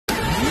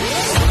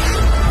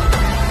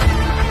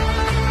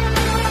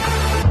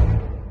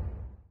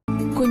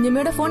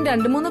കുഞ്ഞമ്മയുടെ ഫോൺ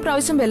 2-3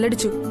 പ്രാവശ്യം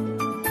ബെല്ലടിച്ചു.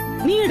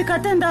 നീ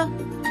എടുക്കാത്ത എന്താ?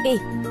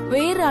 ഏയ്,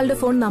 വേറൊരാളുടെ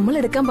ഫോൺ നമ്മൾ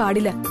എടുക്കാൻ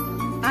പാടില്ല.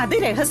 അത്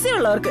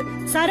രഹസ്യമുള്ളവർക്ക്.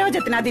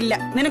 സരോജത്തിന് അതില്ല.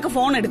 നിനക്ക്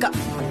ഫോൺ എടുക്കാം.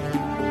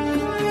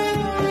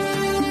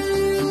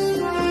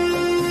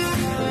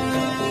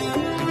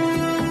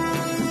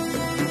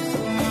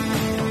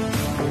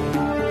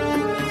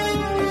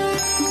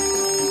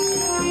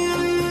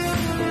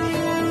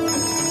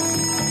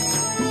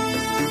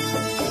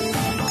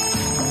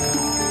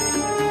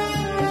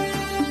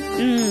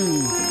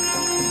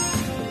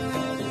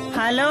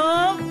 ഹലോ.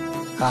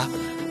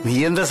 നീ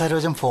എന്താ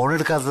സരോജം ഫോൺ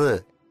എടുക്കാത്തത്?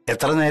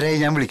 എത്ര നേരമായി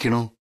ഞാൻ വിളിക്കണു.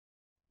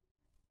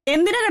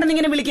 എന്തിനാ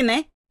കിടന്നിങ്ങനെ വിളിക്കുന്നേ?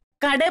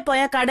 കടയിൽ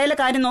പോയാ കടയിലെ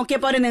കാര്യം നോക്കിയ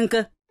പോലെ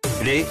നിങ്ങക്ക്.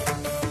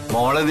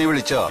 മോളെ നീ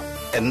വിളിച്ചോ?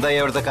 എന്തായി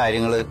അവിടുത്തെ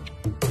കാര്യങ്ങള്?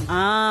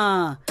 ആ,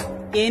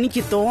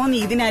 എനിക്ക് തോന്നി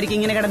ഇതിനായിരിക്കും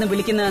ഇങ്ങനെ കിടന്ന്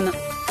വിളിക്കുന്നതെന്ന്.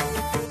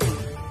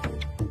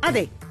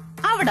 അതെ,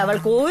 അവിടെ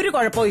അവൾക്ക് ഒരു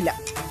കുഴപ്പമില്ല.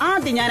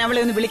 ആദ്യം ഞാൻ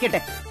അവളെ ഒന്ന്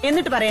വിളിക്കട്ടെ,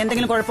 എന്നിട്ട് പറയാം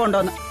എന്തെങ്കിലും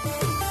കുഴപ്പമുണ്ടോന്ന്.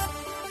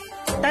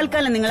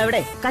 തൽക്കാലം നിങ്ങൾ അവിടെ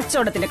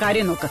കച്ചവടത്തിന്റെ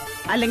കാര്യം നോക്ക്.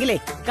 അല്ലെങ്കിലേ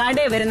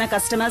കടയിൽ വരുന്ന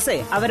കസ്റ്റമേഴ്സേ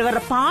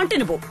അവരവരുടെ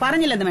പാട്ടിന് പോവും.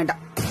 പറഞ്ഞില്ലെന്ന് വേണ്ട.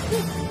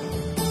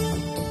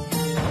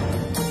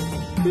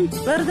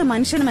 വെറുതെ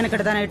മനുഷ്യന്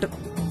മെനക്കെടുത്താനായിട്ടു.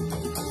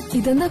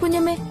 ഇതെന്താ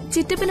കുഞ്ഞമ്മേ,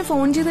 ചിറ്റപ്പിന്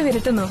ഫോൺ ചെയ്ത്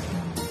വരട്ടുന്നോ?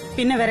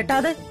 പിന്നെ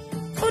വരട്ടാതെ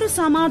ഒരു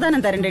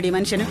സമാധാനം തരണ്ടേടി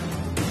മനുഷ്യന്.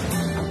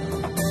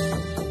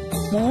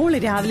 മോള്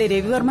രാവിലെ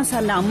രവിവർമ്മ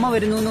സാറിന്റെ അമ്മ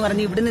വരുന്നു എന്ന്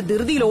പറഞ്ഞ് ഇവിടുന്ന്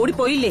ധൃതിയിൽ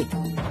ഓടിപ്പോയില്ലേ?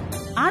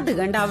 അത്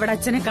കണ്ട് അവിടെ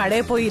അച്ഛനെ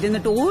കടയിൽ പോയി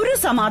ഇരുന്നിട്ട് ഒരു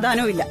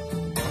സമാധാനവും ഇല്ല.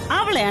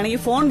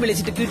 അവളെയാണെങ്കിൽ ഫോൺ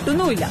വിളിച്ചിട്ട്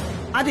കിട്ടുന്നുമില്ല.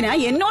 അതിനാ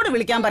എന്നോട്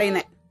വിളിക്കാൻ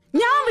പറയുന്നേ.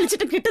 ഞാൻ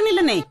വിളിച്ചിട്ട്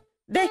കിട്ടുന്നില്ലെന്നേ.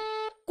 ദേ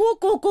കൂ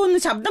കൂ കൂന്ന്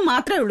ശബ്ദം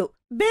മാത്രമേ ഉള്ളൂ,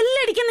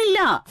 ബെല്ലടിക്കുന്നില്ല.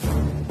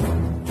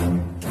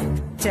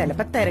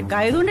 ചെലപ്പോ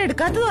തിരക്കായതുകൊണ്ട്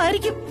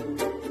എടുക്കാത്തതുമായിരിക്കും.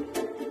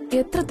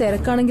 എത്ര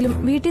തിരക്കാണെങ്കിലും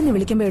വീട്ടിൽ നിന്ന്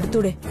വിളിക്കുമ്പോ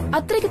എടുത്തൂടെ?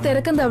 അത്രയ്ക്ക്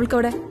തിരക്കെന്താ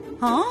അവൾക്കവിടെ?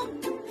 ആ,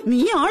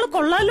 നീ ആള്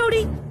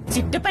കൊള്ളാലോടി.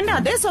 ചിറ്റപ്പന്റെ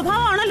അതേ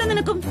സ്വഭാവമാണല്ലോ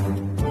നിനക്കും.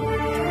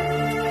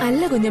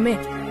 അല്ല കുഞ്ഞമ്മേ,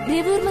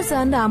 രവിവർമ്മ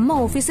സാറിന്റെ അമ്മ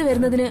ഓഫീസിൽ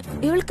വരുന്നതിന്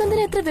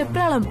ഇവൾക്കെന്തിനാ എത്ര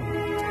വെപ്രാളം?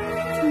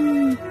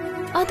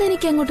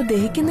 അതെനിക്ക് അങ്ങോട്ട്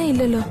ദഹിക്കുന്നേ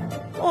ഇല്ലല്ലോ.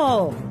 ഓ,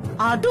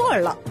 അത്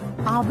കൊള്ളാം.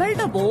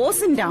 അവളുടെ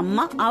ബോസിന്റെ അമ്മ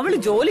അവള്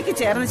ജോലിക്ക്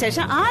ചേർന്ന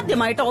ശേഷം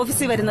ആദ്യമായിട്ട്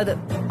ഓഫീസിൽ വരുന്നത്.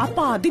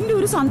 അപ്പൊ അതിന്റെ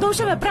ഒരു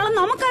സന്തോഷ വെപ്രാളം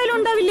നമുക്കായാലും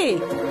ഉണ്ടാവില്ലേ?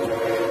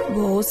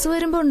 ബോസ്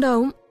വരുമ്പോ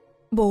ഉണ്ടാവും,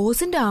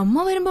 ബോസിന്റെ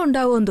അമ്മ വരുമ്പോ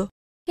ഉണ്ടാവോ എന്തോ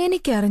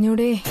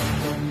എനിക്കറിഞ്ഞൂടെ.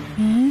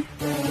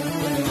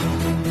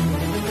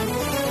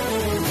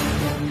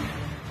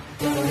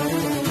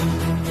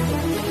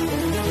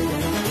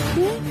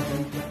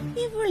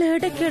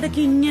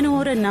 ഇവളിടയ്ക്കിടയ്ക്ക് ഇങ്ങനെ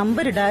ഓരോ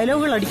നമ്പർ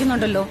ഡയലോഗുകൾ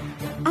അടിക്കുന്നുണ്ടല്ലോ.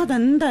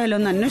 അതെന്തായാലും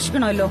ഒന്ന്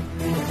അന്വേഷിക്കണമല്ലോ.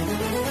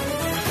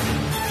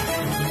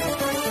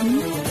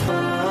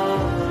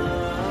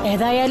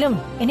 ഏതായാലും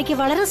എനിക്ക്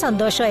വളരെ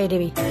സന്തോഷമായി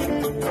രവി.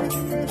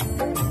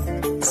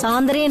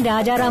 സാന്ദ്രയും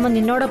രാജാറാമൻ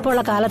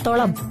നിന്നോടൊപ്പമുള്ള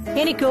കാലത്തോളം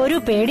എനിക്കൊരു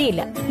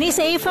പേടിയില്ല. നീ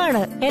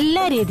സേഫാണ്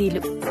എല്ലാ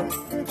രീതിയിലും.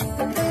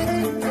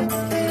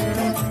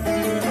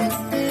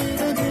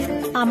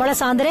 നമ്മളെ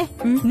സാന്ദ്രെ,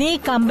 നീ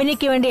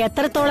കമ്പനിക്ക് വേണ്ടി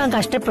എത്രത്തോളം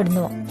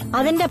കഷ്ടപ്പെടുന്നുവോ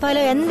അതിന്റെ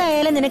ഫലം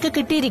എന്തായാലും നിനക്ക്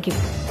കിട്ടിയിരിക്കും.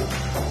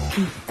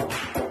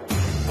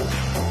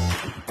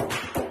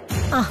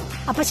 ആ,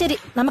 അപ്പൊ ശരി,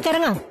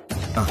 നമുക്കിറങ്ങാം.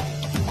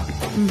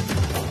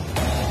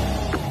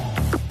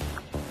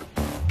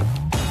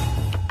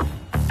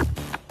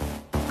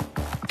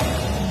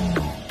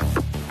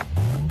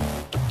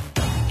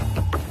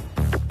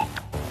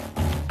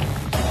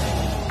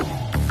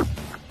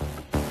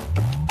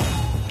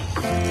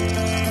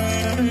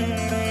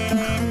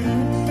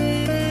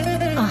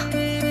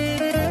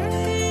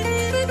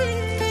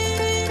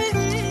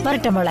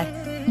 വരട്ടെ മോളെ,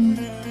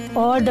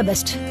 ഓൾ ദ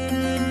ബെസ്റ്റ്.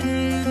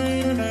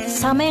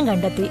 സമയം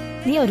കണ്ടെത്തി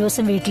നീ ഒരു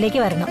ദിവസം വീട്ടിലേക്ക്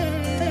വരണം.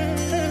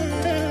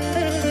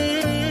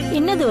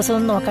 ഇന്ന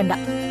ദിവസമൊന്നും നോക്കണ്ട,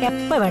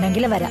 എപ്പ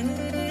വേണമെങ്കിലും വരാം.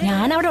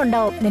 ഞാൻ അവിടെ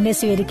ഉണ്ടാവും നിന്നെ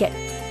സ്വീകരിക്കാൻ.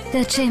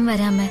 തീർച്ചയായും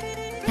വരാമേ.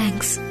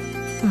 താങ്ക്സ്.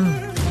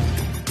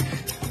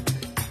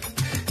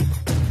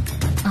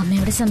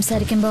 അമ്മയോട്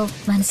സംസാരിക്കുമ്പോ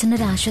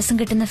മനസ്സിനൊരു ആശ്വാസം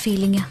കിട്ടുന്ന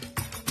ഫീലിംഗാ.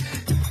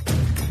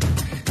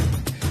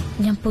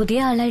 ഞാൻ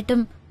പുതിയ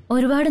ആളായിട്ടും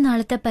ഒരുപാട്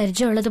നാളത്തെ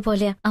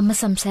പരിചയമുള്ളതുപോലെയാ അമ്മ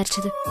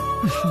സംസാരിച്ചത്.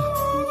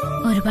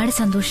 ഒരുപാട്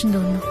സന്തോഷം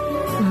തോന്നുന്നു.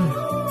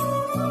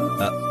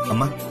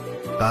 അമ്മ,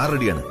 കാർ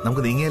റെഡിയാണ്,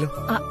 നമുക്ക് നീങ്ങിയാലോ?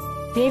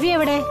 രവി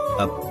എവിടെ?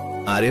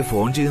 ആരെയോ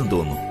ഫോൺ ചെയ്തെന്ന്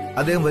തോന്നുന്നു.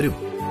 അദ്ദേഹം വരും,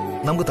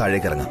 നമുക്ക്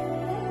താഴേക്ക് ഇറങ്ങാം.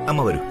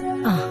 അമ്മ വരൂ.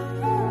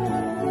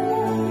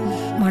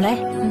 മോളെ,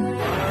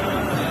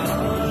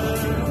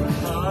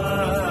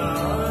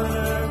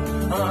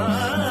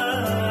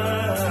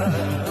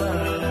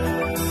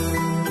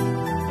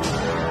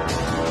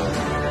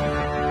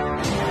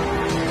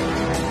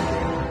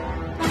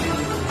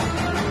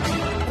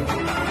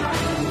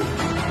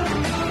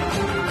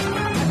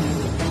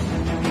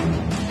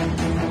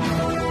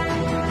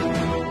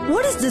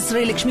 What is this,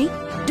 Sreelakshmi?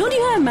 Don't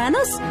you have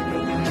manners?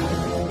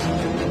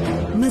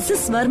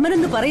 Mrs Varman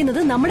എന്ന് പറയുന്നത്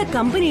നമ്മുടെ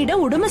കമ്പനിയുടെ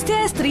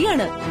ഉടമസ്ഥയായ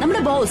സ്ത്രീയാണ്,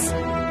 നമ്മുടെ ബോസ്.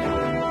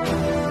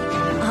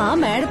 ആ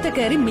മാഡത്തെ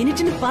കയറി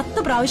മിനിറ്റിന്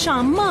 10 പ്രാവശ്യം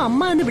അമ്മ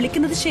അമ്മ എന്ന്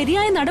വിളിക്കുന്നത്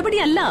ശരിയായ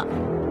നടപടിയല്ല.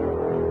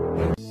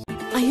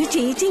 അയ്യോ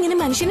ചേച്ചി, ഇങ്ങനെ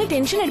മനുഷ്യനെ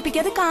ടെൻഷൻ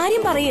അടുപ്പിക്കാതെ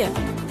കാര്യം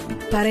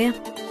പറയാം.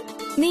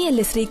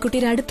 നീയല്ലേ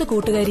ശ്രീകുട്ടിയുടെ അടുത്ത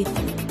കൂട്ടുകാരി?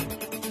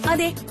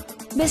 അതെ.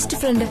 Best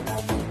friend?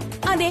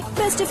 അതെ,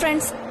 ബെസ്റ്റ്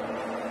ഫ്രണ്ട്സ്.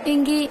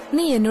 എങ്കി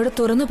നീ എന്നോട്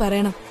തുറന്നു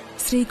പറയണം,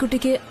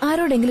 ശ്രീകുട്ടിക്ക്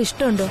ആരോടെങ്കിലും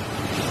ഇഷ്ടമുണ്ടോ?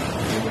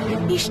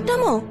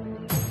 ഇഷ്ടമോ?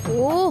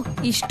 ഓ,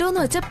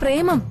 ഇഷ്ടമെന്ന് വെച്ച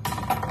പ്രേമം.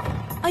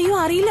 അയ്യോ,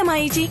 അറിയില്ല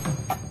മായേച്ചി.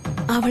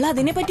 അവൾ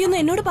അതിനെ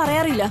പറ്റിയൊന്നും എന്നോട്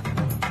പറയാറില്ല.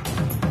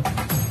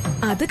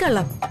 അത്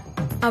കള്ളം.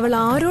 അവൾ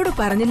ആരോട്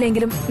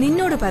പറഞ്ഞില്ലെങ്കിലും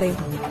നിന്നോട് പറയും.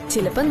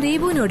 ചിലപ്പം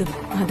ദീപുവിനോടും.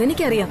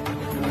 അതെനിക്കറിയാം.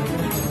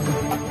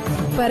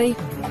 പറയ്,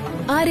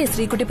 ആരെ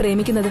ശ്രീകുട്ടി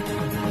പ്രേമിക്കുന്നത്?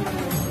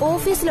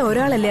 ഓഫീസിലെ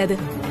ഒരാളല്ലേ അത്?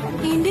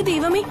 എന്റെ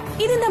ദൈവമേ,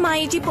 ഇതെന്താ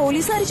മായേച്ചി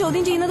പോലീസുകാർ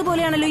ചോദ്യം ചെയ്യുന്നത്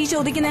പോലെയാണല്ലോ ഈ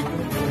ചോദിക്കുന്നത്.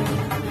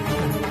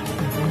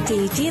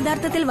 ചേച്ചി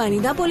യഥാർത്ഥത്തിൽ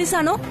വനിതാ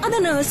പോലീസാണോ അതോ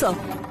നേഴ്സോ?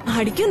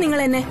 അടിക്കൂ നിങ്ങൾ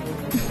എന്നെ.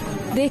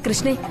 ദേ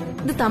കൃഷ്ണേ,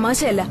 ഇത്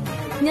തമാശയല്ല.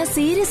 ഞാൻ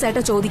സീരിയസ്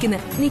ആയിട്ടാ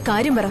ചോദിക്കുന്നത്. നീ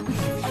കാര്യം പറ.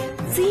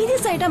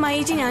 സീരിയസ് ആയിട്ടാ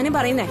മായേച്ചി ഞാനും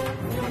പറയുന്നേ.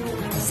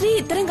 ശ്രീ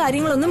ഇത്തരം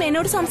കാര്യങ്ങളൊന്നും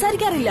എന്നോട്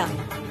സംസാരിക്കാറില്ല.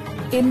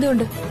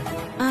 എന്തുകൊണ്ട്?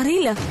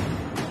 അറിയില്ല.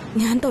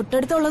 ഞാൻ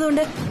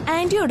തൊട്ടടുത്തുള്ളതുകൊണ്ട്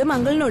ആന്റിയോടും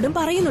അങ്കിളിനോടും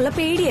പറയുന്നുള്ള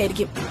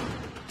പേടിയായിരിക്കും.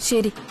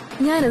 ശരി,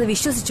 ഞാനത്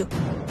വിശ്വസിച്ചു.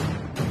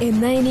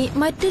 എന്നാ ഇനി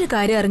മറ്റൊരു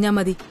കാര്യം അറിഞ്ഞാ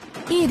മതി.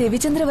 ഈ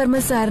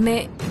രവിചന്ദ്രവർമ്മൻ സാറിനെ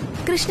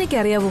കൃഷ്ണയ്ക്ക്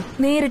അറിയാവോ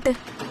നേരിട്ട്?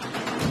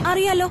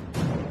 അറിയാലോ,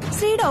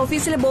 ശ്രീയുടെ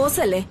ഓഫീസിലെ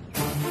ബോസ് അല്ലേ?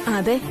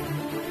 അതെ.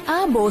 ആ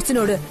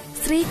ബോസിനോട്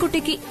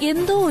ശ്രീകുട്ടിക്ക്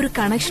എന്തോ ഒരു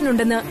കണക്ഷൻ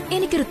ഉണ്ടെന്ന്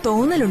എനിക്കൊരു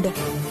തോന്നലുണ്ട്.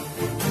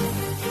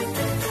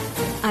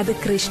 അത്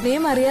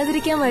കൃഷ്ണയും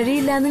അറിയാതിരിക്കാൻ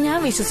വഴിയില്ല എന്ന് ഞാൻ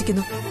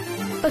വിശ്വസിക്കുന്നു.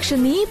 പക്ഷെ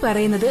നീ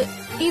പറയുന്നത്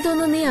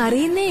ഇതൊന്നും നീ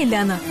അറിയുന്നേ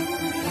ഇല്ലാന്നാ.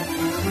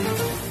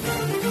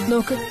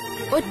 നോക്ക്,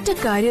 ഒറ്റ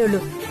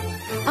കാര്യമുള്ളൂ.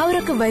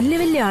 അവരൊക്കെ വലിയ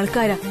വലിയ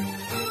ആൾക്കാരാ.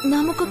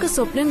 നമുക്കൊക്കെ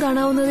സ്വപ്നം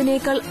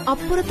കാണാവുന്നതിനേക്കാൾ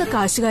അപ്പുറത്തെ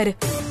കാശുകാര്.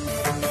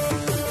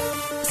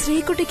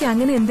 ശ്രീകുട്ടിക്ക്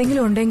അങ്ങനെ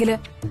എന്തെങ്കിലും ഉണ്ടെങ്കിൽ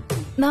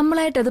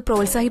നമ്മളായിട്ടത്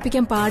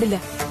പ്രോത്സാഹിപ്പിക്കാൻ പാടില്ല.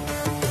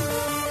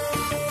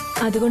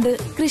 അതുകൊണ്ട്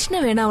കൃഷ്ണ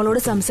വേണം അവളോട്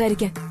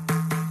സംസാരിക്കാൻ.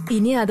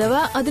 ഇനി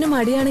അഥവാ അതിന്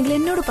മടിയാണെങ്കിൽ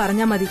എന്നോട്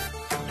പറഞ്ഞാ മതി.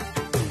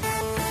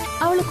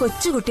 അവള്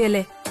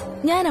കൊച്ചുകുട്ടിയല്ലേ,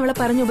 ഞാൻ അവളെ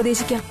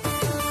പറഞ്ഞുപദേശിക്കാം.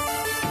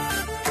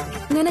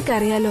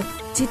 നിനക്കറിയാലോ,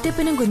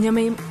 ചിറ്റപ്പനും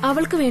കുഞ്ഞമ്മയും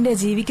അവൾക്ക് വേണ്ടിയാ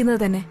ജീവിക്കുന്നത്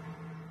തന്നെ.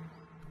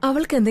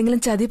 അവൾക്ക് എന്തെങ്കിലും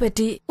ചതി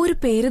പറ്റി ഒരു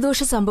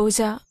പേരുദോഷം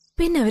സംഭവിച്ചാ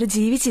പിന്നെ അവര്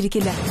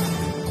ജീവിച്ചിരിക്കില്ല.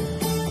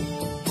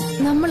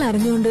 നമ്മൾ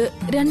അറിഞ്ഞുകൊണ്ട്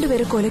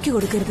രണ്ടുപേരെ കൊലയ്ക്ക്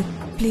കൊടുക്കരുത്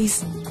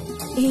പ്ലീസ്.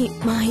 ഈ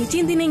മായേച്ചി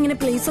എന്തിനാ ഇങ്ങനെ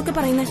പ്ലേസ് ഒക്കെ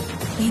പറയുന്നേ?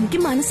 എനിക്ക്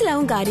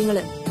മനസ്സിലാവും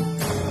കാര്യങ്ങള്.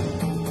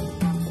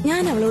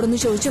 ഞാൻ അവളോടൊന്ന്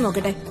ചോദിച്ചു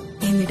നോക്കട്ടെ,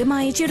 എന്നിട്ട്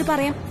മായേച്ചിയോട്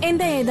പറയാം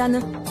എന്താ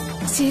ഏതാന്ന്.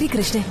 ശരി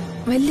കൃഷ്ണേ,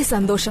 വലിയ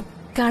സന്തോഷം.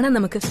 കാണാം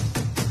നമുക്ക്.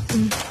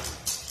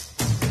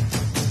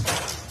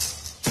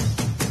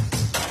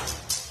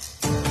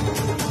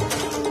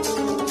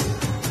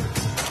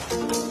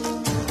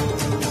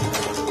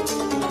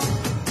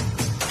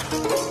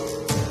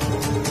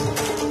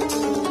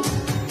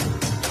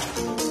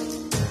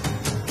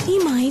 ഈ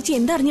മായേച്ചി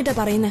എന്തറിഞ്ഞിട്ടാ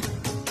പറയുന്നേ?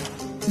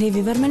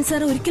 രവിവർമ്മൻ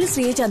സാർ ഒരിക്കലും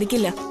ശ്രീയെ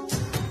ചതിക്കില്ല.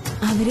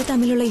 അവര്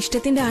തമ്മിലുള്ള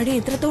ഇഷ്ടത്തിന്റെ ആഴം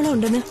എത്രത്തോളം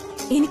ഉണ്ടെന്ന്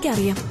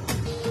എനിക്കറിയാം.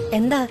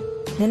 എന്താ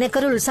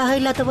നിനക്കൊരു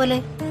ഉത്സാഹമില്ലാത്ത പോലെ?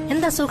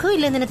 എന്താ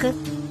സുഖമില്ലേ നിനക്ക്?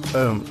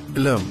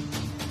 ഇല്ല,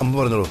 അമ്മ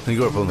പറഞ്ഞോളൂ,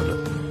 എനിക്ക് കുഴപ്പമൊന്നുമില്ല.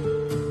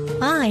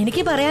 ആ,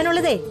 എനിക്ക്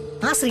പറയാനുള്ളതേ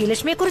ആ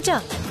ശ്രീലക്ഷ്മിയെ കുറിച്ചാ.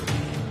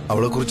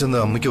 അവളെ കുറിച്ച് എന്താ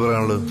അമ്മയ്ക്ക്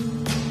പറയാനുള്ളത്?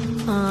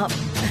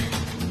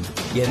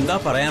 എന്താ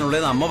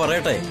പറയാനുള്ളത് അമ്മ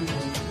പറയട്ടെ.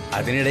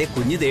 അതിനിടെ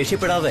കുഞ്ഞ്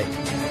ദേഷ്യപ്പെടാതെ.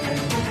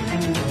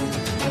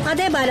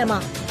 അതെ ബാലമ്മ,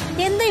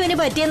 എന്താ ഇവന്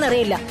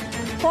പറ്റിയെന്നറിയില്ല.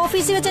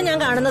 ഓഫീസിൽ വെച്ചാ ഞാൻ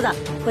കാണുന്നതാ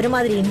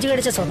ഒരുമാതിരി ഇഞ്ചി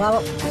കടിച്ച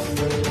സ്വഭാവം.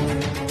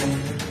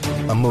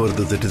 അമ്മ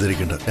വെറുതെ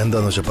തെറ്റിദ്ധരിക്കണ്ട.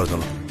 എന്താന്ന് വെച്ചാൽ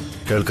പറഞ്ഞോളൂ,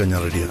 കേൾക്കാൻ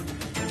ഞാൻ റെഡിയാ.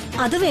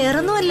 അത്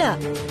വേറൊന്നുമല്ല,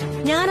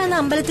 ഞാൻ അന്ന്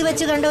അമ്പലത്തിൽ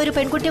വെച്ച് കണ്ട ഒരു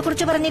പെൺകുട്ടിയെ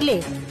കുറിച്ച് പറഞ്ഞില്ലേ,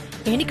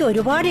 എനിക്ക്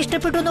ഒരുപാട്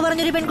ഇഷ്ടപ്പെട്ടു എന്ന്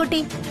പറഞ്ഞൊരു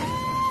പെൺകുട്ടി.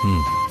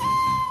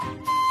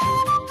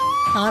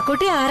 ആ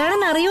കുട്ടി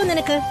ആരാണെന്ന് അറിയോ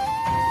നിനക്ക്?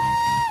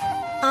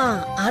 ആ,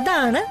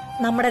 അതാണ്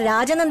നമ്മുടെ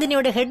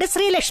രാജനന്ദിനിയുടെ ഹെഡ്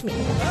ശ്രീലക്ഷ്മി.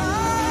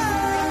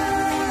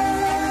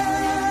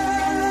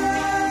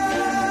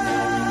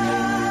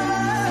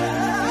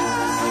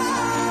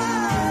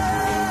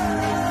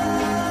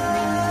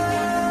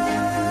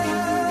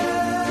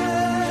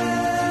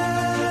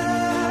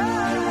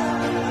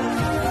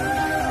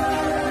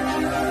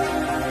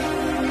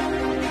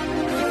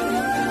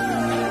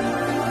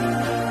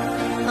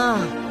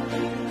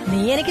 നീ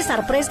എനിക്ക്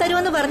സർപ്രൈസ്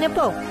തരുമെന്ന്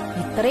പറഞ്ഞപ്പോ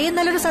ഇത്രയും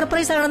നല്ലൊരു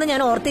സർപ്രൈസ് ആണെന്ന്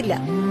ഞാൻ ഓർത്തില്ല.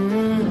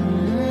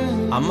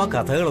 അമ്മ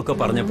കഥകളൊക്കെ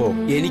പറഞ്ഞപ്പോ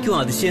എനിക്കും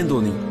അതിശയം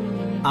തോന്നി.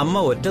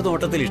 അമ്മ ഒറ്റ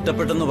നോട്ടത്തിൽ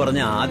ഇഷ്ടപ്പെട്ടെന്ന്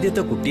പറഞ്ഞ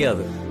ആദ്യത്തെ കുട്ടിയാ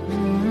അത്.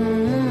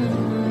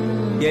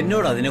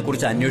 എന്നോട്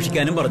അതിനെക്കുറിച്ച്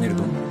അന്വേഷിക്കാനും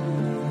പറഞ്ഞിരുന്നു.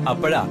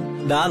 അപ്പോഴാ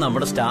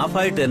നമ്മുടെ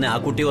സ്റ്റാഫായിട്ട് തന്നെ ആ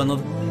കുട്ടി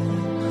വന്നത്.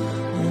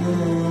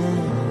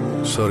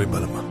 സോറി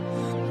ബാലമ്മ,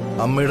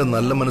 അമ്മയുടെ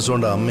നല്ല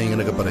മനസ്സുകൊണ്ട് അമ്മ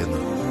ഇങ്ങനെയൊക്കെ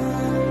പറയുന്നത്.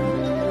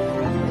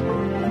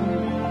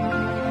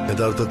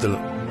 യഥാർത്ഥത്തിൽ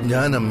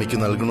ഞാൻ അമ്മയ്ക്ക്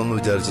നൽകണമെന്ന്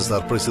വിചാരിച്ച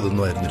സർപ്രൈസ്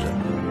ഇതൊന്നും ആയിരുന്നില്ല.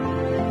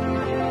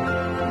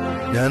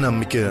 ഞാൻ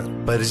അമ്മയ്ക്ക്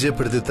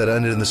പരിചയപ്പെടുത്തി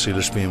തരാനിരുന്ന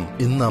ശ്രീലക്ഷ്മിയും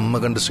ഇന്ന്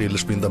അമ്മ കണ്ട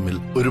ശ്രീലക്ഷ്മിയും തമ്മിൽ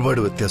ഒരുപാട്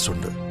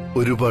വ്യത്യാസമുണ്ട്.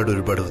 ഒരുപാട്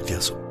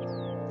വ്യത്യാസം.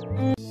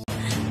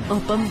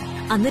 ഒപ്പം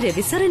അന്ന്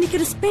രവി സാർ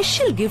എനിക്കൊരു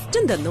സ്പെഷ്യൽ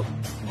ഗിഫ്റ്റും തന്നു.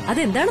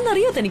 അതെന്താണെന്ന്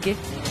അറിയോ തനിക്ക്?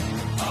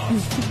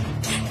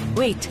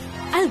 Wait,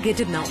 I will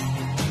get it now.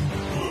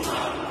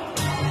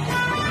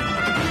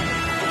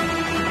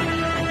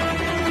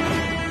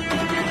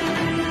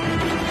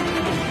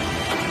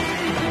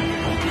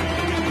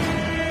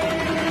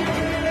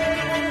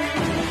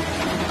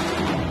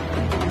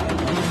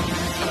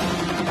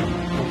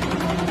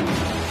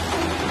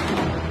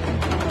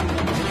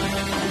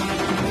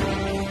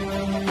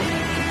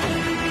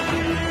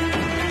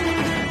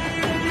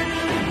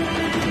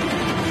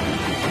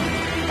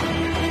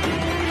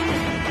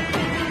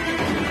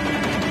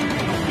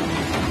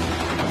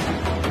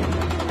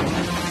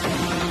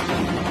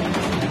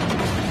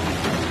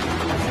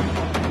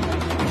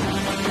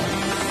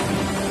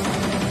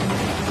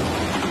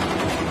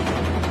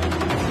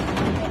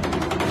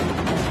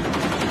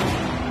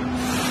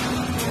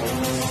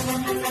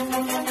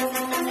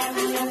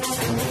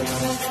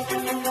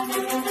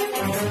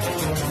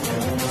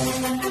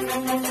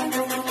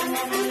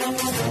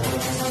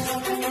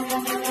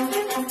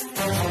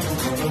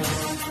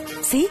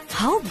 See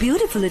how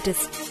beautiful it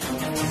is.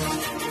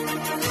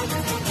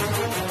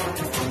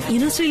 You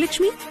know,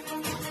 Sreelakshmi,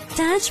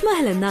 Taj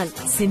Mahal എന്നാൽ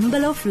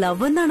സിംബൽ ഓഫ്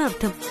ലവ് എന്നാണ്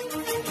അർത്ഥം.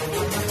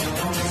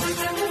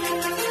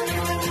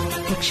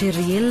 പക്ഷെ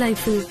റിയൽ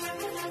ലൈഫിൽ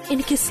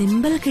എനിക്ക്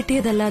സിംബൽ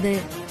കിട്ടിയതല്ലാതെ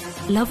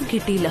ലവ്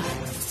കിട്ടിയില്ല.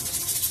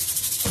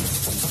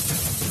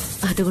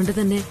 അതുകൊണ്ട്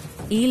തന്നെ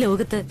ഈ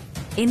ലോകത്ത്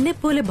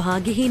എന്നെപ്പോലെ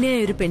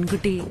ഭാഗ്യഹീനയായ ഒരു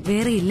പെൺകുട്ടി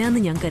വേറെ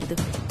ഇല്ലാന്ന് ഞാൻ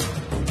കരുതും.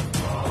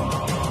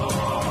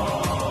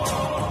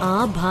 ആ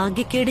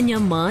ഭാഗ്യക്കേട്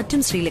ഞാൻ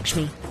മാറ്റും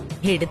ശ്രീലക്ഷ്മി.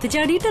 എടുത്തു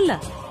ചാടിയിട്ടല്ല,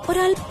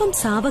 ഒരല്പം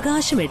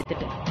സാവകാശം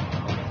എടുത്തിട്ട്.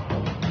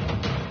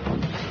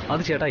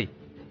 അത് ചേട്ടായി,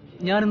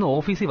 ഞാനിന്ന്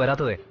ഓഫീസിൽ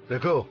വരാത്തതേ.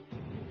 രഘു,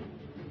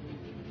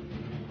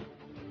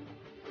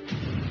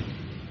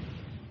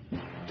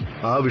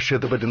 ആ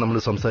വിഷയത്തെ പറ്റി നമ്മൾ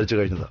സംസാരിച്ചു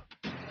കഴിഞ്ഞതാ.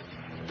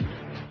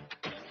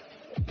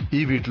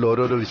 ഈ വീട്ടിൽ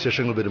ഓരോരോ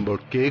വിശേഷങ്ങൾ വരുമ്പോൾ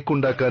കേക്ക്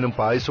ഉണ്ടാക്കാനും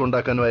പായസം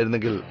ഉണ്ടാക്കാനും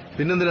ആയിരുന്നെങ്കിൽ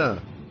പിന്നെന്തിനാ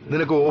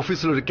നിനക്ക്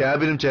ഓഫീസിൽ ഒരു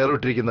ക്യാബിനും ചെയറും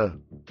ഇട്ടിരിക്കുന്നത്?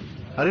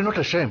 Are you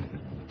not ashamed?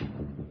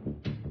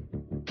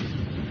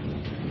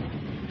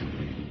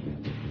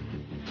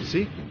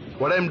 See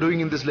what I am doing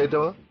in this late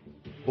hour?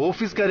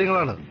 Office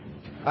കാര്യങ്ങളാണ്.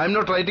 I am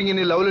not writing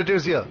any love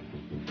letters here.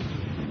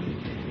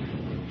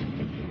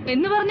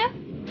 എന്ന് പറഞ്ഞ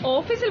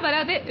ഓഫീസിൽ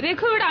വരാതെ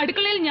രഘുവിടെ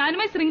അടുക്കളയിൽ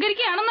ഞാനുമായി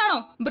ശൃംഗരിക്കുകയാണെന്നാണോ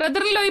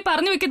ബ്രദറിലോ ഈ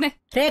പറഞ്ഞു വെക്കുന്നേ?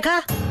 രേഖ,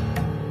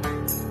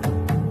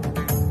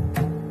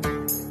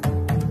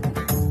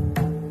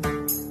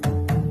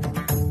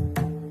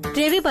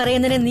 രവി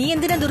പറയുന്നതിന് നീ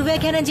എന്തിനാ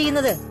ദുർവ്യാഖ്യാനം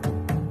ചെയ്യുന്നത്?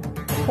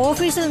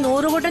 ഓഫീസിൽ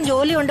 100 കൂട്ടം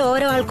ജോലിയുണ്ട്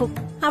ഓരോ ആൾക്കും.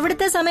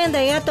 അവിടുത്തെ സമയം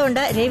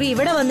തികയാത്തോണ്ട് രവി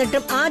ഇവിടെ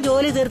വന്നിട്ടും ആ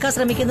ജോലി തീർക്കാൻ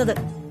ശ്രമിക്കുന്നത്.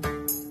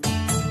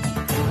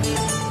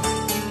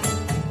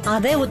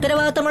 അതേ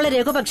ഉത്തരവാദിത്തമുള്ള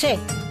രഘു പക്ഷേ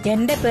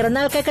എന്റെ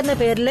പിറന്നാൾ കേക്ക് എന്ന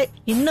പേരില്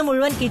ഇന്ന്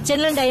മുഴുവൻ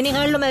കിച്ചണിലും ഡൈനിങ്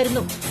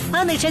ഹാളിലുമായിരുന്നു.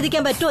 അത്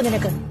നിഷേധിക്കാൻ പറ്റുമോ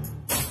നിനക്ക്?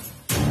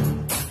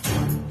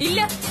 ഇല്ല,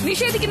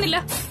 നിഷേധിക്കുന്നില്ല.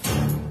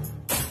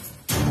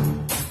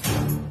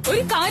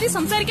 ഒരു കാര്യം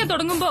സംസാരിക്കാൻ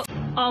തുടങ്ങുമ്പോ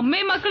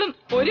അമ്മയും മക്കളും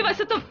ഒരു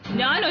വശത്തും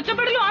ഞാൻ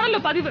ഒറ്റപ്പെടലും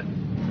ആണല്ലോ പതിവ്.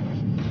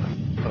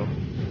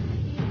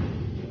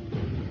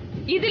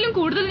 ഇതിലും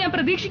കൂടുതൽ ഞാൻ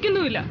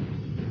പ്രതീക്ഷിക്കുന്നുമില്ല.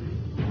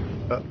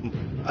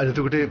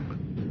 അനിതക്കുട്ടി,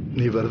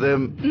 നീ വെറുതെ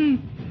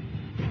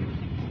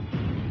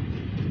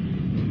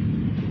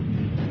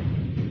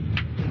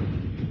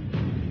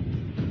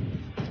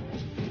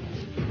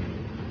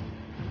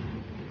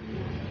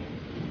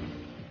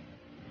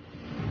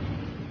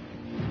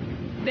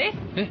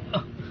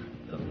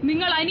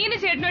നിങ്ങൾ അനിയന്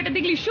ചേട്ടനായിട്ട്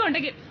എന്തെങ്കിലും ഇഷ്യൂ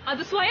ഉണ്ടെങ്കിൽ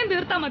അത് സ്വയം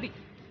തീർത്താ മതി.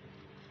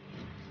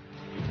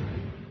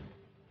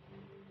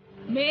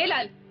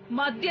 മേലാൽ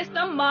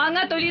മധ്യസ്ഥം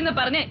മാങ്ങാത്തൊലി എന്ന്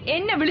പറഞ്ഞ്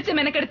എന്നെ വിളിച്ച്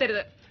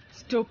മെനക്കെടുത്തരുത്.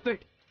 Stop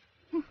it.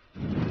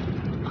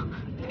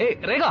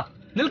 രേഖ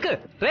നിൽക്ക്.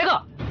 രേഖ,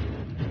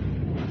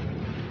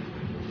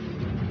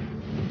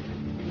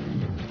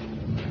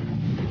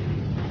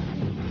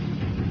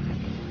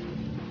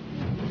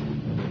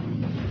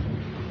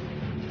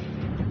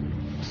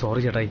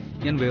 സോറി ചേട്ടായി,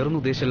 ഞാൻ വേറൊന്നും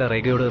ഉദ്ദേശിച്ചില്ല.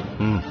 രേഖയോട്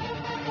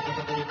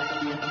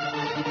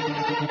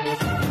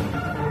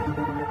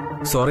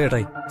സോറി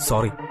ചേട്ടായി.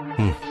 Sorry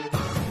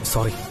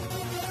sorry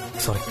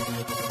sorry.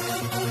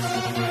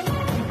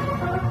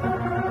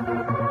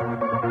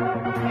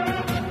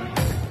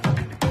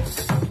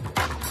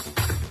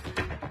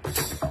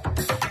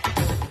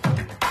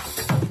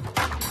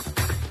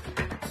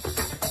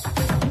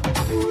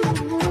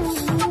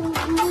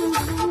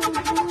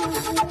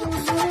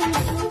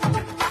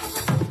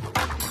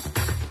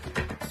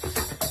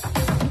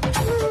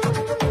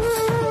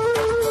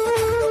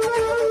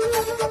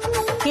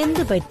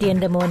 എന്തു പറ്റി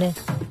എന്റെ മോന്?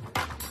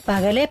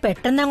 പകലെ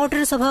പെട്ടെന്ന്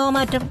അങ്ങോട്ടൊരു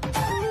സ്വഭാവമാറ്റം.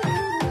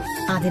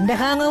 അതിന്റെ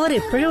ഹാങ് ഓവർ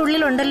ഇപ്പോഴും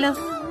ഉള്ളിലുണ്ടല്ലോ.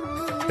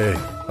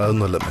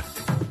 അതൊന്നുമല്ലേ.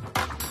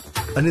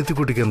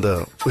 അനിയത്തിക്കുട്ടിക്ക് എന്താ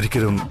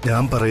ഒരിക്കലും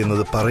ഞാൻ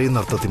പറയുന്നത്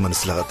പറയുന്ന അർത്ഥത്തിൽ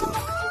മനസ്സിലാകാത്തത്?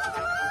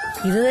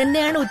 ഇത്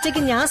തന്നെയാണ്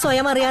ഉച്ചയ്ക്ക് ഞാൻ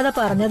സ്വയം അറിയാതെ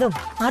പറഞ്ഞതും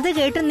അത്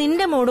കേട്ട്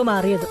നിന്റെ മൂഡ്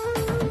മാറിയതും.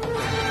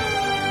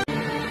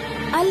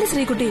 അല്ല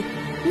ശ്രീകുട്ടി,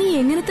 നീ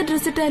എങ്ങനത്തെ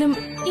ഡ്രസ് ഇട്ടാലും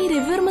ഈ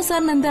രവിവർമ്മ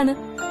സാറിന് എന്താണ്?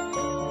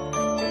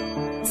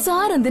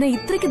 സാർ എന്തിനാ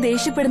ഇത്രയ്ക്ക്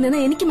ദേഷ്യപ്പെടുന്നെന്ന്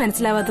എനിക്ക്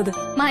മനസ്സിലാവാത്തത്.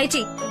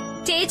 മായച്ചി,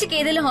 ചേച്ചിക്ക്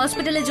ഏതെങ്കിലും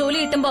ഹോസ്പിറ്റലിൽ ജോലി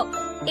കിട്ടുമ്പോ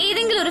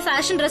ഏതെങ്കിലും ഒരു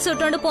ഫാഷൻ ഡ്രസ്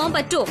ഇട്ടുകൊണ്ട് പോകാൻ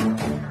പറ്റുമോ?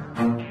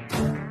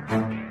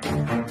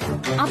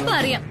 അപ്പൊ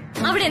അറിയാം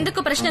അവിടെ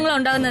എന്തൊക്കെ പ്രശ്നങ്ങൾ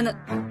ഉണ്ടാകുന്നെന്ന്.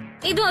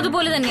 ഇതും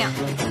അതുപോലെ തന്നെയാ,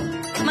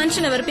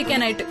 മനുഷ്യനെ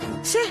വെറുപ്പിക്കാനായിട്ട്.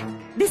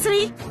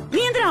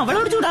 നീ എന്തിനാ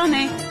അവളോട്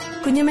ചൂടാവുന്നേ?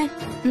 കുഞ്ഞമ്മേ,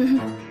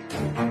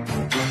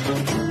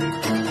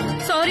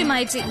 സോറി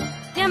മായച്ചി,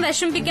 ഞാൻ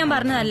വിഷമിപ്പിക്കാൻ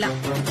പറഞ്ഞതല്ല.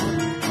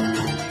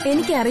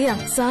 എനിക്കറിയാം,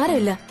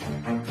 സാരമില്ല.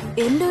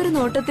 എന്റെ ഒരു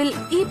നോട്ടത്തിൽ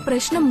ഈ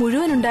പ്രശ്നം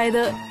മുഴുവൻ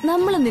ഉണ്ടായത്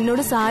നമ്മൾ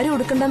നിന്നോട് സാരി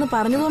ഉടുക്കണ്ടെന്ന്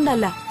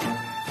പറഞ്ഞതുകൊണ്ടല്ല,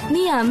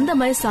 നീ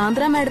അന്ധമായി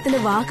സാന്ദ്ര മാഡത്തിന്റെ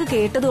വാക്ക്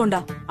കേട്ടതുകൊണ്ടാ.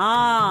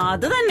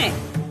 അത് തന്നെ.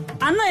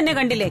 അന്ന് തന്നെ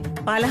കണ്ടില്ലേ,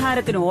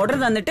 പലഹാരത്തിന് ഓർഡർ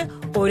തന്നിട്ട്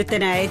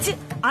ഒരുത്തനെ അയച്ച്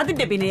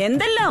അതിന്റെ പിന്നെ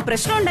എന്തെല്ലാം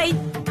പ്രശ്നം ഉണ്ടായി.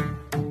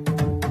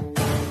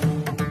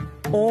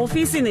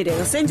 ഓഫീസിൽ നിന്ന്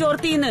രഹസ്യം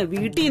ചോർത്തിന്ന്,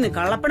 വീട്ടിൽ നിന്ന്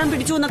കള്ളപ്പണം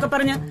പിടിച്ചു എന്നൊക്കെ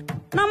പറഞ്ഞ്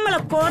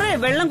നമ്മളെ കൊറേ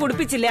വെള്ളം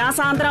കുടിപ്പിച്ചില്ലേ ആ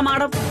സാന്ദ്ര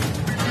മാഡം.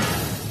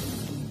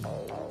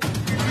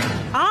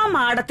 ആ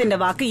മാഡത്തിന്റെ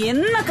വാക്ക്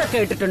എന്നൊക്കെ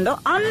കേട്ടിട്ടുണ്ടോ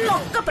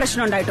അന്നൊക്കെ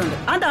പ്രശ്നം ഉണ്ടായിട്ടുണ്ട്.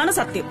 അതാണ്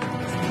സത്യം.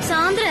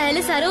 സാന്ദ്ര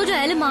ആയാലും സരോജ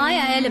ആയാലും മായ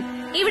ആയാലും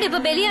ഇവിടെ ഇപ്പൊ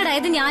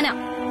ബലിയാടായത് ഞാനാ.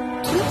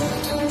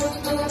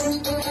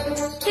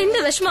 എന്റെ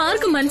വിഷമം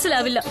ആർക്കും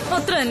മനസ്സിലാവില്ല.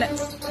 അത്ര തന്നെ.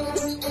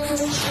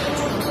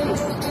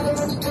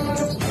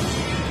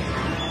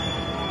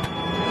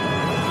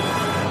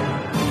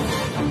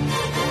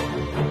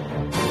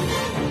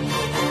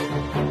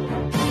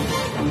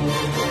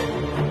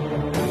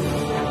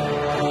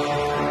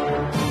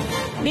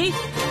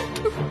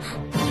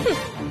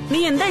 നീ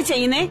എന്താ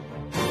ചെയ്യുന്നേ?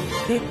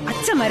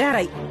 അച്ഛൻ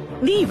വരാറായി.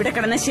 നീ ഇവിടെ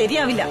കിടന്ന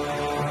ശരിയാവില്ല.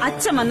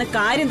 അച്ഛൻ വന്ന്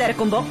കാര്യം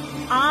തിരക്കുമ്പോ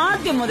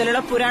ആദ്യം മുതലുള്ള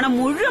പുരാണം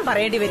മുഴുവൻ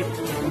പറയേണ്ടി വരും.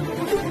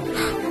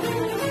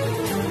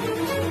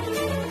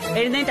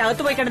 എഴുന്നേറ്റ്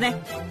അകത്ത് പോയി കിടന്നേ.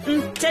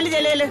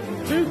 ചെല്ല്.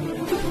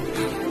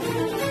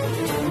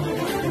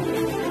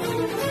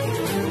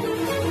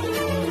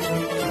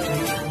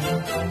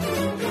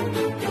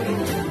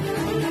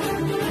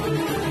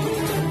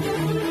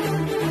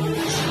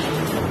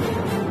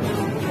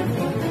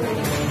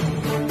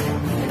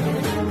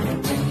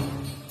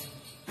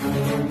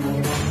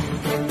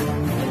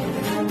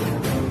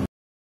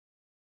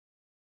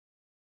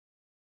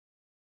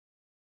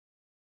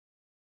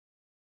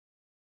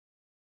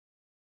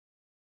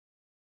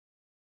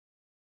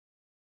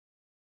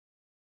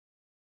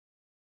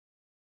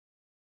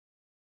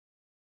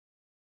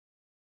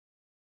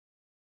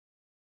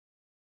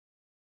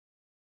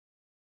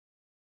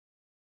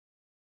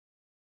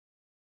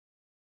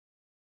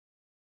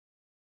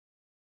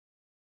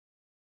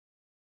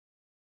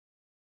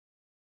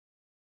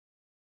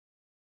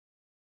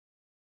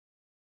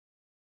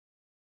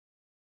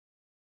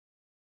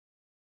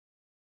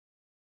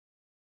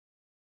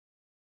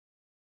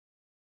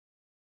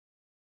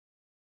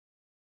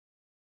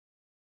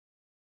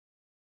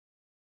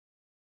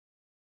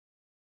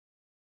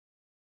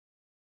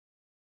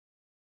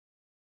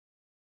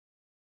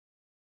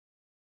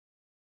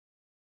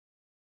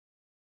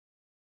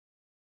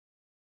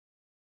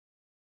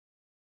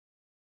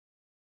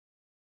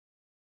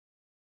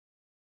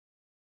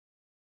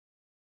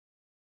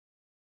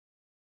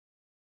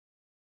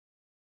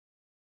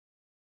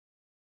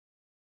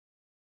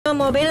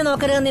 മൊബൈൽ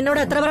നോക്കരുത് നിന്നോട്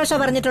എത്ര പ്രാവശ്യം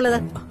പറഞ്ഞിട്ടുള്ളത്?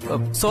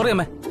 സോറി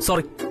അമ്മേ,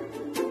 സോറി.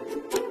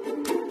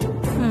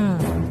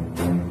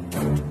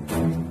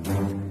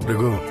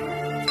 രഘു,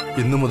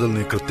 ഇന്നു മുതൽ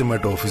നീ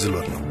കൃത്യമായിട്ട് ഓഫീസിൽ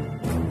വരണം.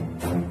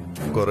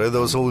 കുറെ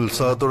ദിവസം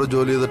ഉത്സാഹത്തോടെ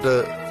ജോലി ചെയ്തിട്ട്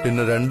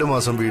പിന്നെ 2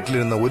 മാസം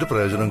വീട്ടിലിരുന്ന ഒരു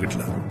പ്രയോജനം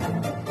കിട്ടില്ല.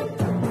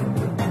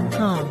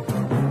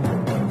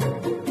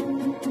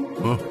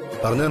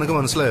 പറഞ്ഞ നിനക്ക്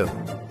മനസ്സിലായോ?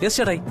 യെസ്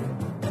ചേട്ടായി,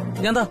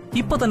 ഞാൻ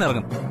ഇപ്പൊ തന്നെ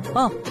ഇറങ്ങും.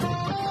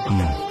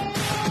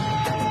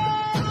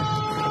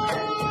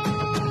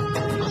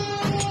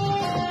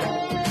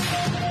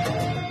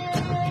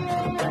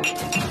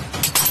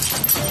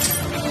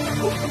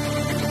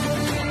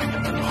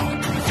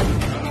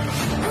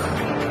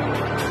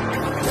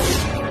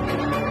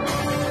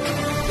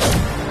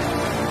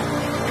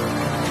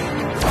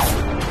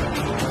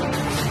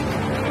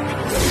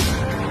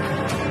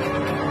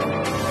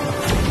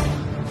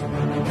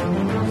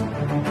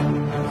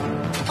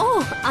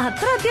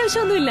 അത്ര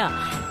അത്യാവശ്യമൊന്നുമില്ല.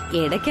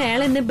 ഇടയ്ക്ക്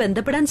അയാൾ എന്നെ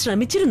ബന്ധപ്പെടാൻ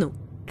ശ്രമിച്ചിരുന്നു.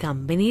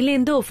 കമ്പനിയിലെ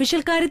എന്തോ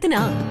ഒഫീഷ്യൽ കാര്യത്തിനാ.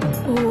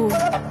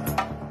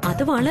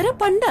 അത് വളരെ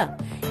പണ്ടാ.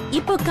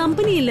 ഇപ്പൊ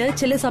കമ്പനിയില്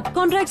ചില സബ്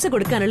കോൺട്രാക്ട്സ്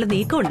കൊടുക്കാനുള്ള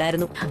നീക്കം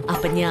ഉണ്ടായിരുന്നു.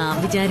 അപ്പൊ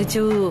ഞാൻ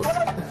വിചാരിച്ചു.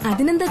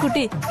 അതിനെന്താ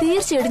കുട്ടി,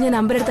 തീർച്ചയായിട്ടും ഞാൻ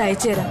നമ്പർ എടുത്ത്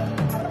അയച്ചു തരാം.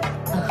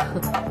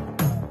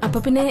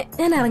 അപ്പൊ പിന്നെ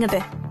ഞാൻ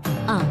ഇറങ്ങട്ടെ.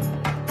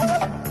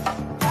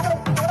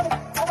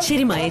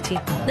 ശരി മായേച്ചി,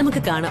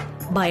 നമുക്ക് കാണാം.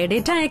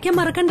 ബയോഡേറ്റ അയക്കാൻ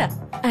മറക്കണ്ട.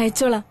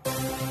 അയച്ചോളാം.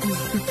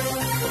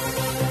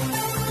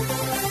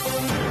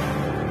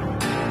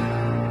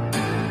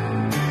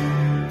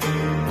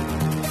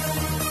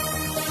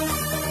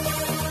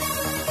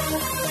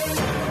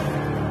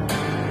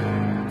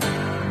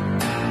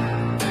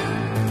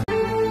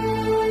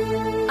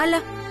 അല്ല,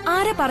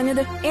 ആരാ പറഞ്ഞത്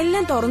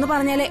എല്ലാം തുറന്നു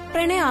പറഞ്ഞാലേ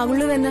പ്രണയം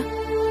ആകുള്ളൂവെന്ന്?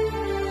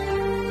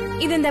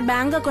 ഇതെന്താ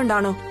ബാങ്ക് അക്കൗണ്ട്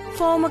ആണോ?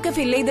 ഫോമൊക്കെ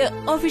ഫില്ല് ചെയ്ത്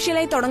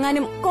ഒഫീഷ്യലായി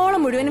തുടങ്ങാനും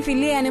കോളം മുഴുവനും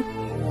ഫില്ല് ചെയ്യാനും?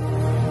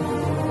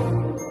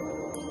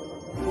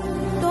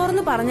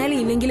 തുറന്നു പറഞ്ഞാലും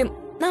ഇല്ലെങ്കിലും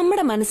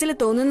നമ്മുടെ മനസ്സിൽ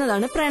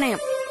തോന്നുന്നതാണ്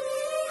പ്രണയം,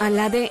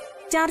 അല്ലാതെ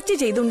ചർച്ച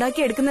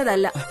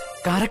ചെയ്തുണ്ടാക്കിയെടുക്കുന്നതല്ല.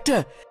 കറക്റ്റ്.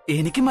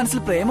 എനിക്ക്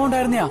മനസ്സിൽ പ്രേമം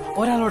ഉണ്ടായിരുന്നയാ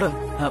ഒരാളോട്,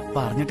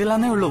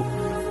 പറഞ്ഞിട്ടില്ലെന്നേ ഉള്ളൂ.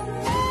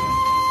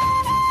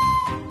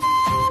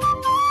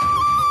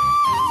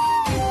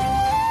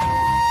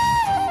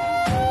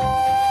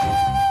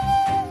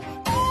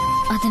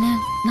 അതിന്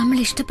നമ്മൾ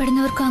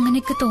ഇഷ്ടപ്പെടുന്നവർക്കും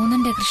അങ്ങനെയൊക്കെ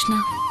തോന്നണ്ടേ കൃഷ്ണ?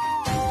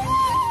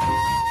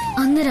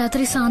 അന്ന്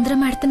രാത്രി സാന്ദ്ര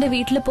മാഡത്തിന്റെ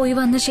വീട്ടിൽ പോയി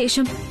വന്ന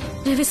ശേഷം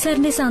രവി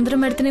സാറിന്റെ സാന്ദ്ര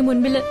മാഡത്തിന്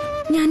മുൻപില്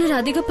ഞാനൊരു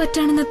അധിക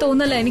പറ്റാണെന്ന്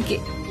തോന്നല എനിക്ക്.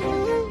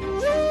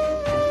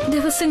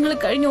 ദിവസങ്ങൾ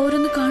കഴിഞ്ഞ്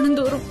ഓരോന്ന് കാണും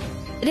തോറും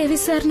രവി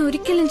സാറിന്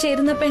ഒരിക്കലും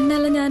ചേരുന്ന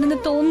പെണ്ണല്ല ഞാനെന്ന്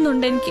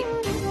തോന്നുന്നുണ്ട് എനിക്ക്.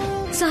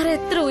 സാർ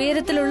എത്ര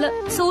ഉയരത്തിലുള്ള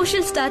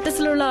സോഷ്യൽ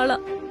സ്റ്റാറ്റസിലുള്ള ആളാ,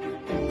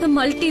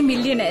 മൾട്ടി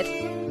മില്യണയർ.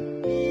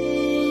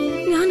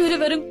 ഞാനൊരു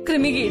വെറും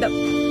കൃമികീടം.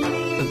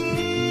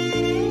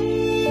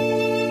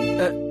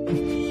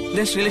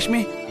 ശ്രീലക്ഷ്മി,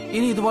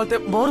 ഇനി ഇതുപോലത്തെ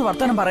ബോറ്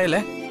വർത്താനം പറയല്ലേ.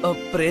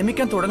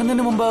 പ്രേമിക്കാൻ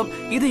തുടങ്ങുന്നതിന് മുമ്പ്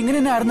ഇത് ഇങ്ങനെ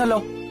തന്നെ ആയിരുന്നല്ലോ.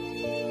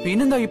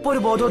 പിന്നെന്താ ഇപ്പൊ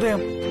ഒരു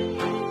ബോധോദയം?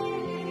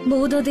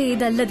 ബോധോദയം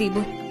ഇതല്ല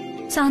ദീപു.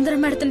 സാന്ദ്ര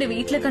മാഡത്തിന്റെ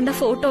വീട്ടിൽ കണ്ട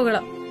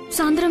ഫോട്ടോകളാ,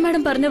 സാന്ദ്ര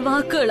മാഡം പറഞ്ഞ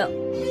വാക്കുകളാ.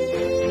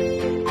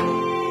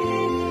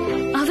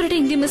 അവരുടെ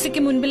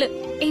ഇന്റിമസിക്ക് മുൻപില്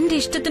എന്റെ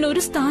ഇഷ്ടത്തിന്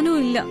ഒരു സ്ഥാനവും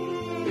ഇല്ല.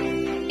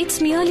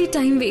 It's merely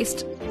time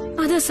waste.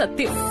 അതാ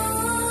സത്യം.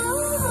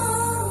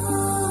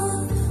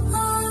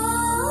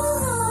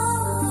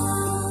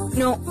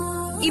 നോ,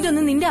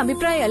 ഇതൊന്നും നിന്റെ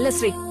അഭിപ്രായമല്ല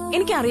ശ്രീ.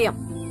 എനിക്കറിയാം.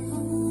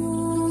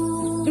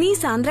 നീ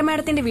സാന്ദ്ര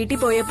മാഡത്തിന്റെ വീട്ടിൽ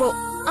പോയപ്പോ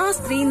ആ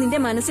സ്ത്രീ നിന്റെ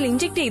മനസ്സിൽ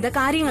ഇഞ്ചക്ട് ചെയ്ത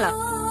കാര്യങ്ങളാ.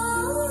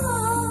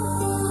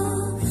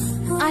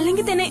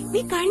 അല്ലെങ്കിൽ തന്നെ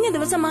നീ കഴിഞ്ഞ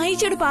ദിവസം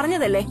മായിച്ചോട്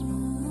പറഞ്ഞതല്ലേ,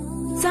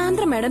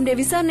 സാന്ദ്ര മാഡം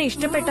രവിസാറിനെ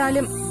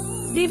ഇഷ്ടപ്പെട്ടാലും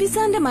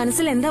രവിസാറിന്റെ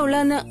മനസ്സിൽ എന്താ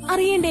ഉള്ളതെന്ന്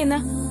അറിയണ്ടേന്ന്.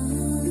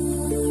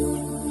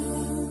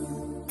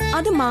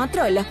 അത്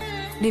മാത്രമല്ല,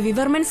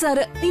 രവിവർമ്മൻ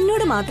സാറ്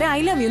നിന്നോട് മാത്രമേ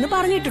ഐ ലവ് യു എന്ന്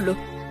പറഞ്ഞിട്ടുള്ളൂ.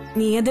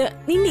 നീ അത്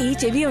നിന്റെ ഈ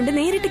ചെവി കൊണ്ട്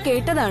നേരിട്ട്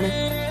കേട്ടതാണ്.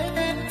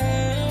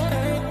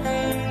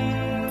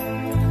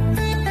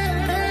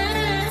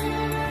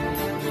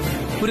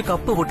 ഒരു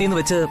കപ്പ് പൊട്ടിയെന്ന്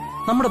വെച്ച്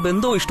നമ്മുടെ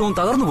ബന്ധവും ഇഷ്ടവും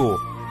തകർന്നു പോവോ?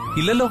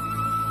 ഇല്ലല്ലോ.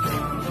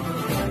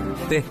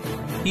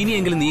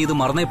 ഇനിയെങ്കിലും നീ ഇത്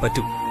മറന്നേ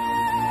പറ്റൂ.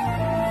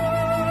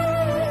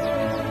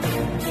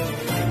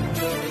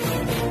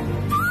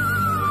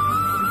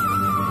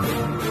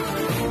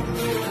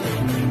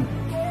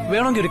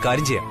 വേണമെങ്കിൽ ഒരു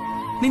കാര്യം ചെയ്യാം.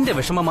 നിന്റെ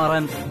വിഷമം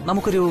മാറാൻ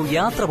നമുക്കൊരു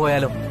യാത്ര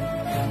പോയാലോ?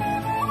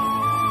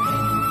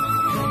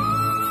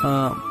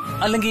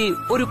 അല്ലെങ്കിൽ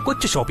ഒരു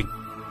കൊച്ചു ഷോപ്പിംഗ്.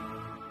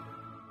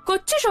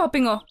 കൊച്ചു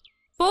ഷോപ്പിംഗോ?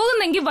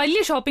 പോകുന്നെങ്കിൽ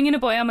വലിയ ഷോപ്പിങ്ങിന്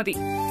പോയാ മതി.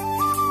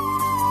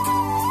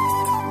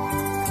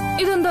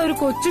 ഇതെന്താ ഒരു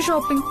കൊച്ചു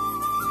ഷോപ്പിംഗ്?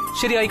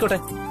 ശരി, ആയിക്കോട്ടെ.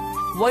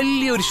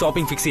 വലിയൊരു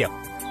ഷോപ്പിംഗ് ഫിക്സ് ചെയ്യാം.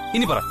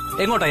 ഇനി പറ,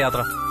 എങ്ങോട്ടാ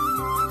യാത്ര?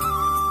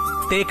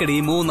 തേക്കടി,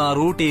 മൂന്നാർ,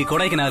 ഊട്ടി,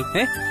 കൊടൈക്കനാൽ.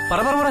 പറ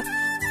പറ പറ.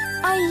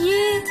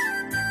 അയ്യേ,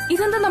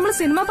 ഇതെന്താ നമ്മൾ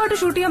സിനിമ പാട്ട്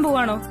ഷൂട്ട് ചെയ്യാൻ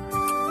പോവാണോ?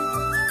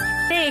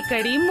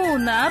 തേക്കടി,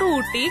 മൂന്നാർ,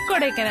 ഊട്ടി,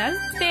 കൊടൈക്കനാൽ.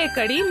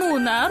 തേക്കടി,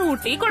 മൂന്നാർ,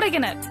 ഊട്ടി,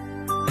 കൊടൈക്കനാൽ.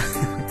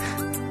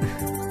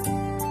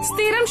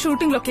 സ്ഥിരം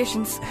ഷൂട്ടിംഗ്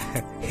ലൊക്കേഷൻസ്.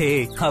 ഹേ,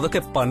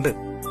 അതൊക്കെ പണ്ട്.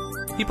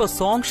 ഇപ്പൊ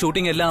സോങ്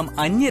ഷൂട്ടിംഗ് എല്ലാം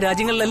അന്യ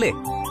രാജ്യങ്ങളിലല്ലേ?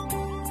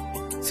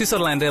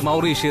 സ്വിറ്റ്സർലാൻഡ്,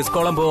 മൗറീഷ്യസ്,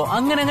 കൊളംബോ,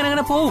 അങ്ങനെ അങ്ങനെ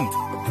അങ്ങനെ പോവും.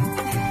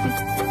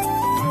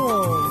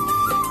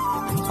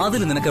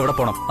 അതിൽ നിനക്ക് എവിടെ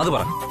പോണം അത്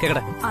പറ,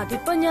 കേക്കട്ടെ.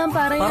 അതിപ്പോ ഞാൻ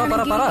പറ.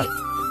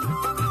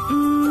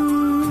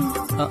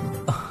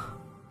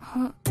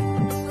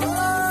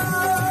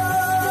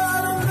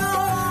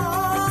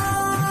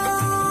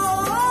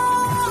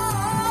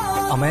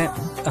 അമ്മേ,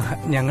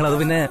 ഞങ്ങളത്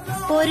പിന്നെ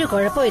ഒരു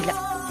കുഴപ്പമില്ല,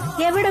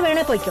 എവിടെ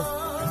വേണേ പോയിക്കോ.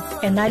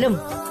 എന്നാലും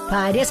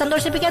ഭാര്യയെ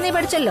സന്തോഷിപ്പിക്കാൻ നീ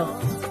പഠിച്ചല്ലോ,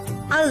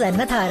 അത്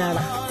തന്നെ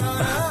ധാരാളം.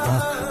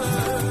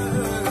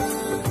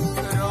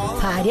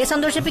 ഭാര്യയെ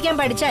സന്തോഷിപ്പിക്കാൻ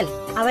പഠിച്ചാൽ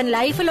അവൻ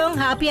ലൈഫ് ലോങ്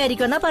ഹാപ്പി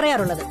ആയിരിക്കുമെന്നാ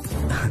പറയാറുള്ളത്.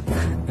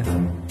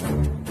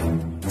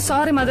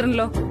 Sorry mother in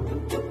law.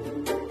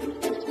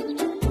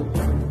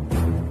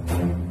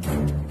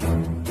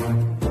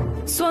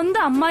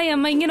 സ്വന്തം അമ്മായി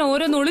അമ്മ ഇങ്ങനെ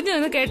ഓരോന്ന് ഒളിഞ്ഞു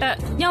നിന്ന് കേട്ട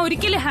ഞാൻ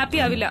ഒരിക്കലും ഹാപ്പി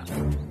ആവില്ല.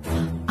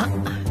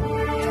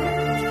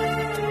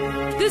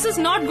 This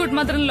is not good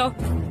mother in law.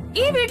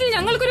 ഈ വീട്ടിൽ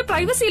ഞങ്ങൾക്കൊരു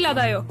പ്രൈവസി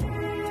ഇല്ലാതായോ?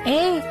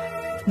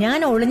 ഞാൻ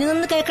ഒളിഞ്ഞു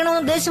നിന്ന്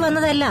കേൾക്കണമെന്ന് ഉദ്ദേശിച്ചു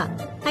വന്നതല്ല.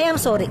 I am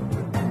sorry.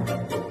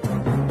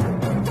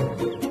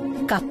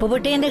 കപ്പ്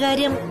പൊട്ടിയന്റെ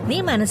കാര്യം നീ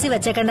മനസ്സിൽ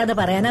വെച്ചേക്കണ്ടെന്ന്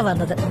പറയാനാ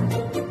വന്നത്.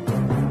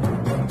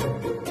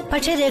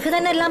 പക്ഷെ രഘു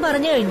തന്നെ എല്ലാം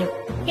പറഞ്ഞു കഴിഞ്ഞു.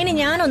 ഇനി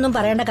ഞാനൊന്നും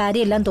പറയേണ്ട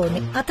കാര്യമില്ലെന്ന്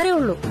തോന്നി, അത്രേ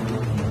ഉള്ളൂ.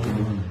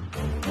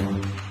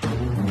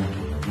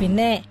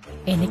 പിന്നെ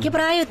എനിക്ക്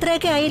പ്രായം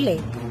ഇത്രയൊക്കെ ആയില്ലേ,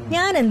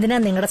 ഞാൻ എന്തിനാ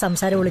നിങ്ങളുടെ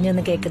സംസാരം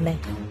ഒളിഞ്ഞെന്ന് കേൾക്കുന്നേ?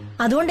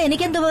 അതുകൊണ്ട്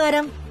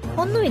എനിക്കെന്തുപകാരം?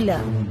 ഒന്നുമില്ല.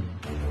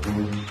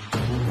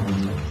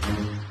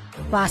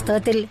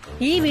 വാസ്തവത്തിൽ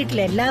ഈ വീട്ടിൽ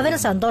എല്ലാവരും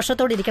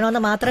സന്തോഷത്തോടെ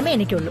ഇരിക്കണമെന്ന് മാത്രമേ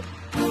എനിക്കുള്ളൂ.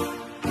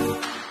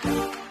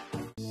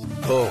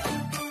 ഓ,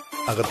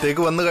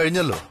 അകത്തേക്ക് വന്നു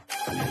കഴിഞ്ഞല്ലോ,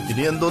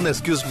 ഇനി എന്തോന്ന്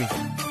എക്സ്ക്യൂസ് മീ.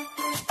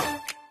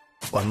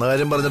 വന്ന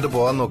കാര്യം പറഞ്ഞിട്ട്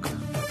പോകാൻ നോക്ക്.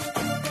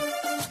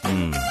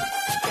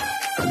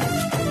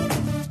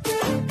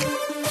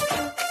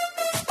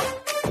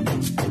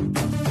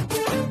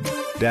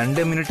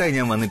 2 മിനിറ്റായി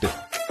ഞാൻ വന്നിട്ട്.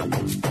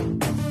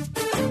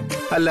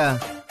 അല്ല,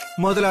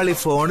 മുതലാളി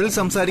ഫോണിൽ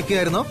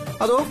സംസാരിക്കുകയായിരുന്നോ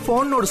അതോ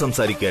ഫോണിനോട്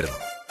സംസാരിക്കുകയായിരുന്നോ?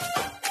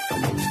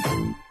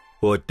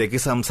 ഒറ്റയ്ക്ക്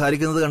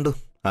സംസാരിക്കുന്നത് കണ്ടു,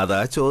 അതാ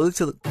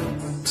ചോദിച്ചത്.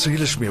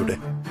 ശ്രീലക്ഷ്മിയുടെ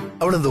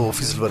അവളെന്താ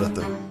ഓഫീസിൽ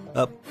വരാത്തത്?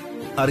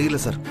 അറിയില്ല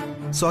സർ,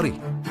 സോറി.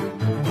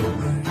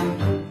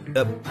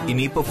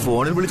 ഇനിയിപ്പോ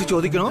ഫോണിൽ വിളിച്ച്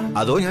ചോദിക്കണോ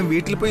അതോ ഞാൻ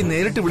വീട്ടിൽ പോയി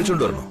നേരിട്ട്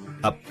വിളിച്ചോണ്ട് വരണോ?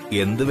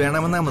 എന്ത്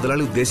വേണമെന്നാ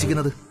മുതലാളി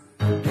ഉദ്ദേശിക്കുന്നത്?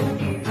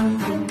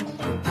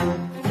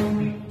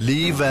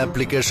 ലീവ്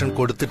ആപ്ലിക്കേഷൻ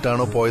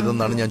കൊടുത്തിട്ടാണോ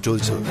പോയതെന്നാണ് ഞാൻ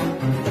ചോദിച്ചത്.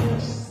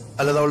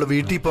 അല്ലാതെ അവളുടെ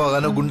വീട്ടിൽ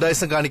പോകാനോ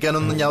ഗുണ്ടായിസം കാണിക്കാനോ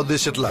ഒന്നും ഞാൻ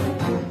ഉദ്ദേശിച്ചിട്ടില്ല.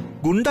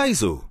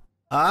 ഗുണ്ടായിസോ?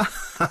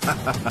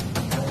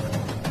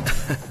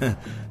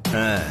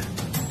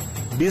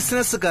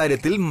 ബിസിനസ്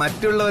കാര്യത്തിൽ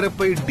മറ്റുള്ളവരെ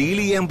പോയി ഡീൽ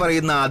ചെയ്യാൻ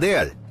പറയുന്ന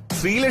അതേയാൾ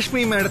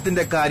ശ്രീലക്ഷ്മി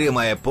മാഡത്തിന്റെ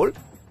കാര്യമായപ്പോൾ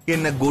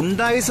എന്നെ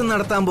ഗുണ്ടായിസം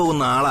നടത്താൻ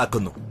പോകുന്ന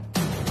ആളാക്കുന്നു.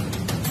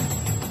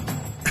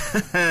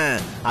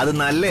 അത്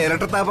നല്ല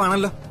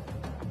ഇരട്ടത്താപ്പാണല്ലോ.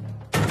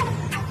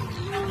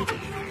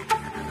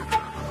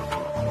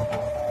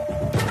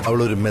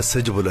 അവളൊരു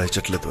മെസ്സേജ് പോലും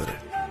അയച്ചിട്ടില്ല ഇതുവരെ.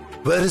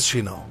 Where is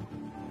she now?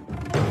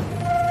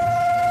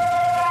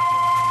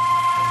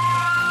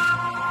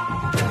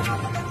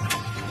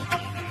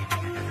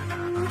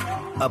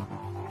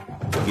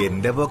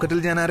 എന്റെ പോക്കറ്റിൽ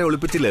ഞാൻ ആരെ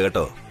ഒളിപ്പിച്ചില്ല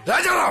കേട്ടോ.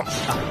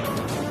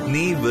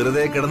 നീ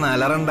വെറുതെ കിടന്ന്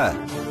അലറണ്ട.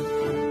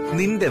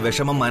 നിന്റെ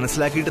വിഷമം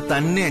മനസ്സിലാക്കിയിട്ട്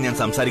തന്നെയാ ഞാൻ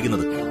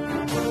സംസാരിക്കുന്നത്.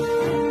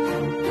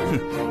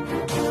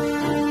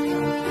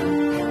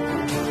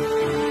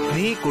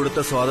 കൊടുത്ത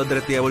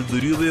സ്വാതന്ത്ര്യത്തെ അവൾ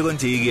ദുരുപയോഗം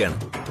ചെയ്യുകയാണ്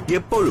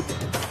എപ്പോഴും.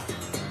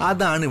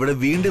 അതാണ് ഇവിടെ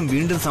വീണ്ടും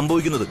വീണ്ടും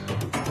സംഭവിക്കുന്നത്.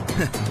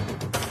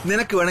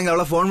 നിനക്ക് വേണമെങ്കിൽ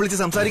അവളെ ഫോൺ വിളിച്ച്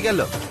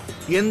സംസാരിക്കാമല്ലോ,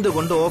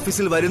 എന്തുകൊണ്ട്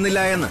ഓഫീസിൽ വരുന്നില്ല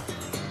എന്ന്.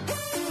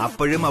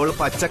 അപ്പോഴും അവൾ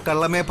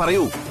പച്ചക്കള്ളമേ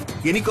പറയൂ.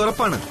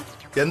 എനിക്കുറപ്പാണ്.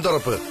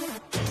 എന്തുറപ്പ്?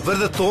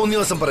 വെറുതെ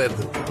തോന്നിയവസം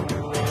പറയരുത്.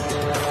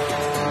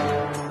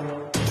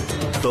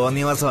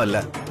 തോന്നിയവസമല്ല,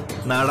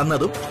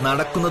 നടന്നതും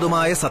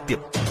നടക്കുന്നതുമായ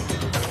സത്യം.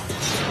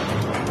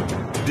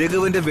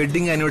 രഘുവിന്റെ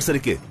വെഡിങ്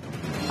ആനിവേഴ്സറിക്ക്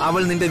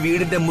അവൾ നിന്റെ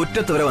വീടിന്റെ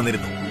മുറ്റത്ത് വരെ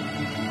വന്നിരുന്നു,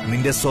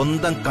 നിന്റെ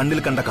സ്വന്തം കണ്ണിൽ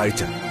കണ്ട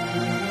കാഴ്ച.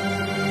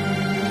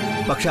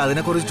 പക്ഷെ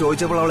അതിനെക്കുറിച്ച്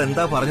ചോദിച്ചപ്പോൾ അവൾ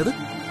എന്താ പറഞ്ഞത്?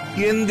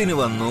 എന്തിനു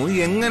വന്നു,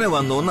 എങ്ങനെ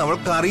വന്നു എന്ന്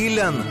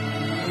അവൾക്കറിയില്ല എന്ന്.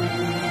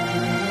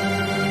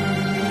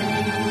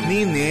 നീ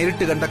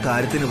നേരിട്ട് കണ്ട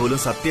കാര്യത്തിന് പോലും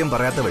സത്യം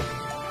പറയാത്തവൾ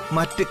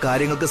മറ്റ്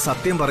കാര്യങ്ങൾക്ക്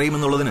സത്യം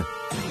പറയുമെന്നുള്ളതിന്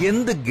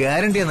എന്ത്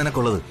ഗ്യാരണ്ടിയാ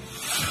നിനക്കുള്ളത്?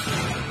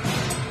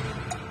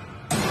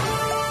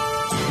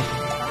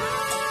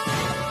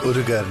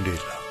 ഒരു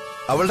ഗ്യാരണ്ടിയില്ല.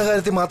 അവളുടെ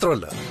കാര്യത്തിൽ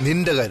മാത്രമല്ല,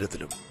 നിന്റെ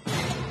കാര്യത്തിലും.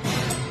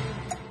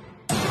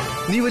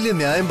 നീ വലിയ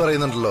ന്യായം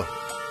പറയുന്നുണ്ടല്ലോ.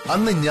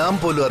 അന്ന് ഞാൻ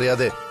പോലും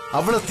അറിയാതെ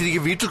അവളെ തിരികെ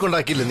വീട്ടിൽ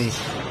കൊണ്ടാക്കിയില്ല നീ.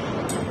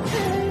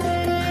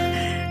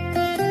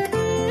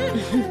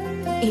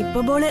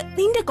 ഇപ്പൊ ബോള്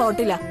നിന്റെ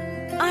കോട്ടില,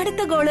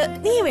 അടുത്ത ഗോള്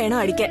നീ വേണം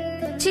അടിക്കാൻ.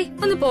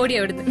 ഒന്ന് പോടി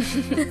അവിടുന്ന്.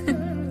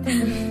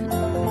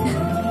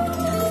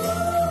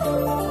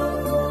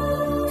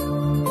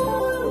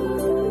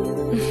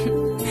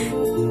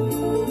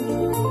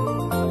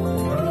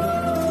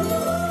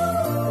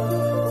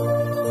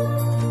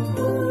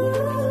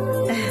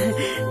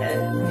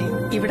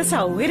 ഇവിടെ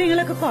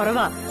സൗകര്യങ്ങളൊക്കെ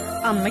കുറവാ.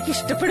 അമ്മയ്ക്ക്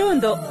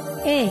ഇഷ്ടപ്പെടുമെന്തോ?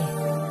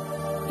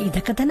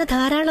 ഇതൊക്കെ തന്നെ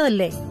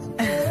ധാരാളമല്ലേ.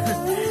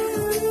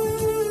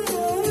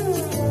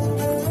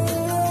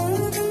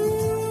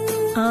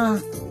 ആ,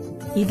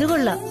 ഇത്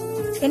കൊള്ളാം,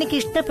 എനിക്ക്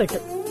ഇഷ്ടപ്പെട്ടു.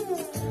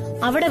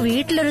 അവിടെ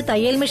വീട്ടിലൊരു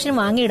തയ്യൽ മെഷീൻ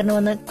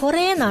വാങ്ങിയിടണമെന്ന്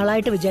കുറെ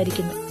നാളായിട്ട്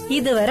വിചാരിക്കുന്നു.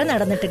 ഇതുവരെ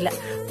നടന്നിട്ടില്ല.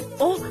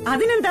 ഓ,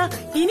 അതിനെന്താ,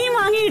 ഇനിയും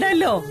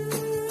വാങ്ങിയിടല്ലോ.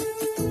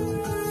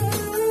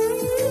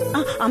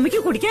 അമ്മയ്ക്ക്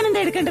കുടിക്കാൻ എന്താ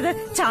എടുക്കേണ്ടത്?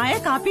 ചായ,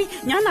 കാപ്പി?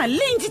 ഞാൻ നല്ല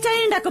ഇഞ്ചി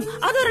ചായ ഉണ്ടാക്കും,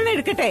 അതൊരെണ്ണം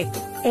എടുക്കട്ടെ?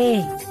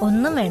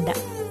 ഒന്നും വേണ്ട.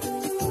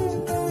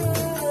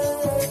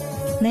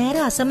 നേരെ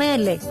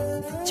അസമയല്ലേ,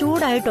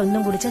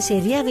 ചൂടായിട്ടൊന്നും കുടിച്ചാൽ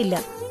ശരിയാവില്ല.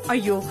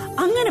 അയ്യോ,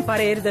 അങ്ങനെ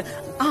പറയരുത്.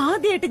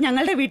 ആദ്യമായിട്ട്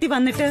ഞങ്ങളുടെ വീട്ടിൽ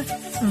വന്നിട്ട്.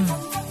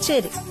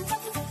 ശരി,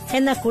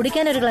 എന്നാ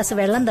കുടിക്കാൻ ഒരു ഗ്ലാസ്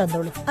വെള്ളം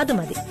തന്നോളൂ, അത്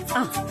മതി.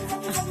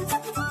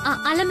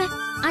 അല്ലമ്മേ,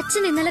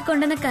 അച്ഛൻ ഇന്നലെ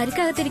കൊണ്ടുവന്ന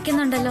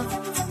കരിക്കകത്തിരിക്കുന്നുണ്ടല്ലോ,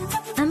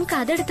 നമുക്ക്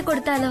അതെടുത്ത്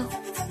കൊടുത്താലോ?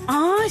 ആ,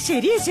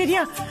 ശരിയാ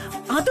ശരിയാ,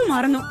 അത്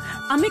മറന്നു.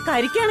 അമ്മ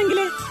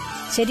കരിക്കാണെങ്കിലേ.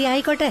 ശരി,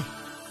 ആയിക്കോട്ടെ.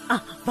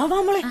 വാ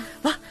മോളെ,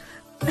 വാ.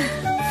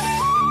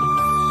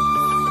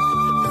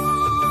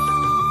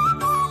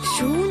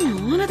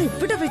 ഞാനത്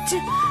ഇവിടെ വെച്ച്.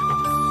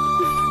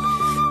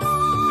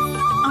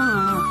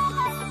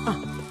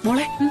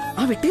 മോളെ,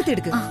 ആ വെട്ടിയത്ത്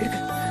എടുക്ക.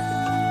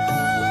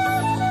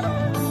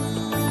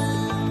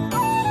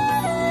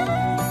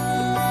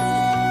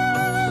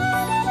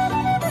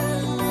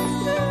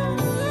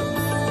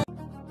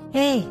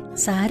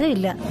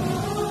 സാരമില്ല.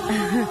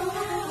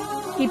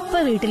 ഇപ്പൊ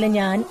വീട്ടില്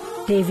ഞാൻ,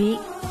 രവി,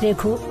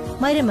 രഘു,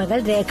 മരുമകൾ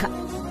രേഖ,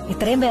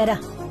 ഇത്രയും പേരാ.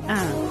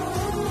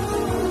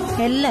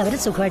 എല്ലാവരും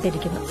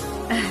സുഖമായിട്ടിരിക്കുന്നു.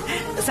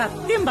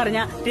 സത്യം പറഞ്ഞ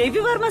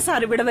രവിവർമ്മ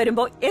സാർ ഇവിടെ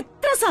വരുമ്പോ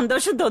എത്ര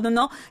സന്തോഷം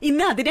തോന്നുന്നോ,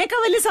 ഇന്ന് അതിനേക്കാൾ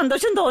വലിയ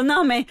സന്തോഷം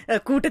തോന്നാമേ.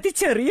 കൂട്ടത്തിൽ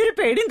ചെറിയൊരു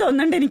പേടിയും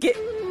തോന്നുന്നുണ്ട് എനിക്ക്.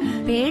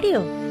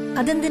 പേടിയോ?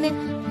 അതെന്തിന്?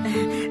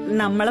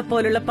 നമ്മളെ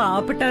പോലുള്ള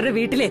പാവപ്പെട്ടവരുടെ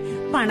വീട്ടിലെ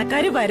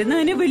പണക്കാര്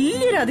വരുന്നതിന്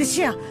വലിയൊരു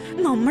അതിശയ.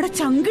 നമ്മുടെ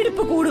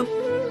ചങ്കിടിപ്പ് കൂടും.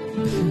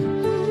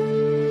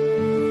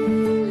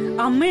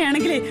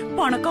 അമ്മയാണെങ്കിലേ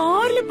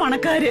പണക്കാരില്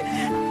പണക്കാര്.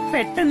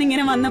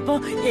 പെട്ടെന്നിങ്ങനെ വന്നപ്പോ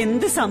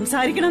എന്ത്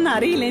സംസാരിക്കണമെന്ന്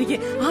അറിയില്ല എനിക്ക്.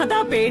 അതാ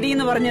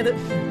പേടിയെന്ന് പറഞ്ഞത്.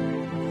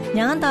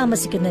 ഞാൻ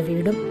താമസിക്കുന്ന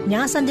വീടും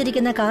ഞാൻ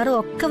സഞ്ചരിക്കുന്ന കാറും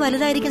ഒക്കെ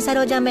വലുതായിരിക്കും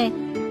സരോജാമ്മേ,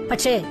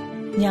 പക്ഷേ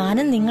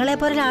ഞാനും നിങ്ങളെ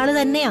പോലെ ആള്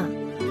തന്നെയാ.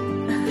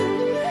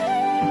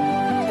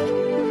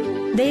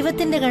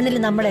 ദൈവത്തിന്റെ കണ്ണിൽ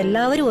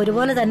നമ്മളെല്ലാവരും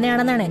ഒരുപോലെ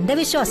തന്നെയാണെന്നാണ് എന്റെ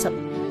വിശ്വാസം.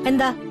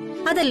 എന്താ,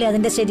 അതല്ലേ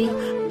അതിന്റെ ശരി?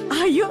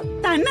 അയ്യോ,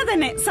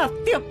 തന്നെ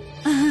സത്യം.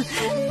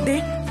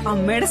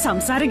 അമ്മയുടെ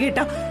സംസാരം കേട്ട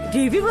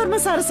രവിവർമ്മ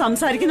സാർ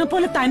സംസാരിക്കുന്ന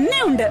പോലെ തന്നെ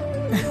ഉണ്ട്.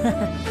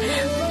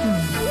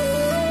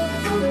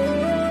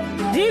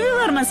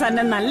 രവിവർമ്മ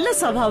സാറിന്റെ നല്ല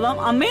സ്വഭാവം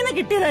അമ്മേന്ന്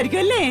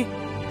കിട്ടിയതായിരിക്കും അല്ലേ?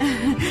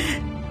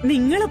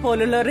 നിങ്ങളെ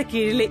പോലുള്ളവരുടെ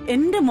കീഴില്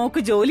എന്റെ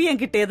മോക്ക് ജോലി ചെയ്യാൻ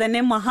കിട്ടിയത്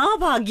തന്നെ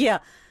മഹാഭാഗ്യ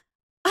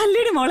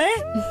അല്ലേടി മോളെ?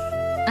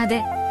 അതെ.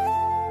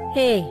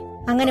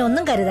 അങ്ങനെ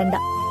ഒന്നും കരുതണ്ട.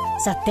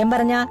 സത്യം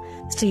പറഞ്ഞ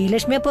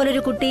ശ്രീലക്ഷ്മിയെ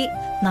പോലൊരു കുട്ടി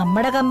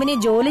നമ്മുടെ കമ്പനി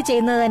ജോലി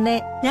ചെയ്യുന്നത് തന്നെ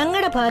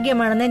ഞങ്ങളുടെ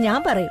ഭാഗ്യമാണെന്ന് ഞാൻ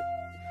പറയും.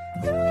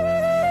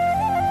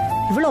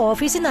 ഇവള്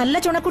ഓഫീസിൽ നല്ല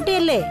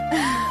ചുണക്കുട്ടിയല്ലേ?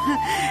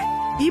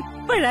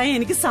 ഇപ്പോഴായി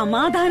എനിക്ക്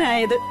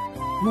സമാധാനായത്.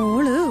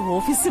 മോള്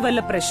ഓഫീസിൽ വല്ല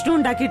പ്രശ്നം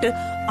ഉണ്ടാക്കിയിട്ട്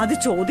അത്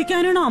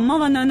ചോദിക്കാനാണോ അമ്മ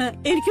വന്നതെന്ന്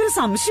എനിക്കൊരു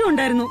സംശയം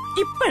ഉണ്ടായിരുന്നു.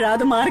 ഇപ്പോഴാ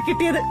അത്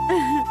മാറിക്കിട്ടിയത്.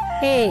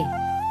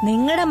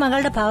 നിങ്ങളുടെ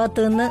മകളുടെ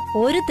ഭാഗത്തു നിന്ന്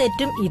ഒരു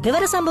തെറ്റും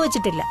ഇതുവരെ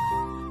സംഭവിച്ചിട്ടില്ല.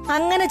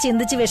 അങ്ങനെ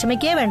ചിന്തിച്ച്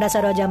വിഷമിക്കേ വേണ്ട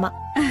സരോജാമ്മ.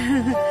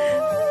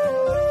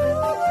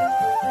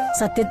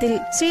 സത്യത്തിൽ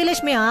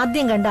ശ്രീലക്ഷ്മി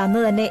ആദ്യം കണ്ട അന്ന്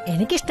തന്നെ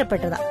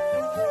എനിക്കിഷ്ടപ്പെട്ടതാ.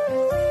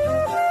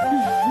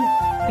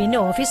 പിന്നെ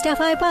ഓഫീസ്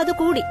സ്റ്റാഫായപ്പോ അത്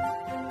കൂടി.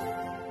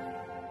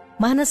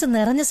 മനസ്സ്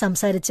നിറഞ്ഞ്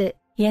സംസാരിച്ച്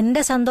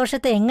എന്റെ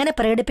സന്തോഷത്തെ എങ്ങനെ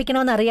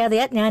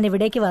പ്രകടിപ്പിക്കണമെന്നറിയാതെയാ ഞാൻ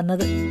ഇവിടേക്ക്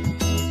വന്നത്.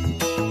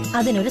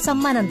 അതിനൊരു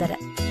സമ്മാനം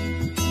തരാം.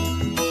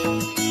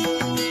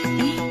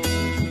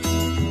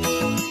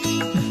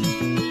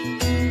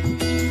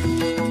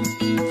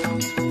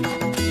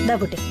 ഇതാ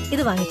കുട്ടി,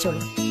 ഇത്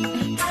വാങ്ങിച്ചോളൂ.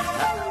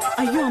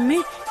 അയ്യോ അമ്മേ,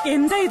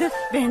 എന്താ ഇത്?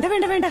 വേണ്ട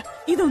വേണ്ട വേണ്ട,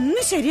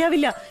 ഇതൊന്നും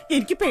ശരിയാവില്ല.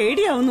 എനിക്ക്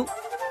പേടിയാവുന്നു.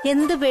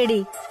 എന്ത് പേടി?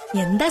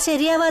 എന്താ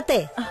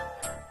ശരിയാവാത്തേ?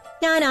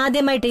 ഞാൻ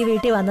ആദ്യമായിട്ട് ഈ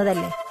വീട്ടിൽ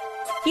വന്നതല്ലേ.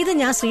 ഇത്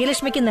ഞാൻ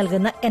ശ്രീലക്ഷ്മിക്ക്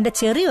നൽകുന്ന എന്റെ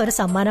ചെറിയൊരു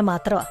സമ്മാനം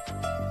മാത്രമാ.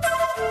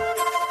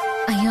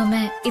 അയ്യോ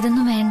അമ്മേ,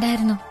 ഇതൊന്നും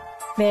വേണ്ടായിരുന്നു.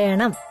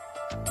 വേണം.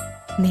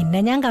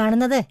 നിന്നെ ഞാൻ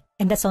കാണുന്നത്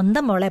എന്റെ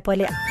സ്വന്തം മോളെ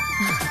പോലെയാ.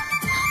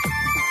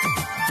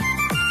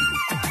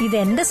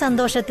 ഇതെന്റെ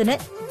സന്തോഷത്തിന്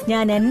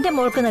ഞാൻ എന്റെ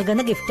മോൾക്ക്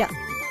നൽകുന്ന ഗിഫ്റ്റാ.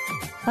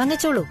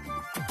 വാങ്ങിച്ചോളൂ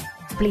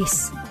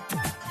പ്ലീസ്.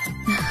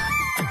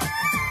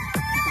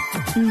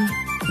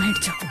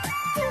 മേടിച്ചോ.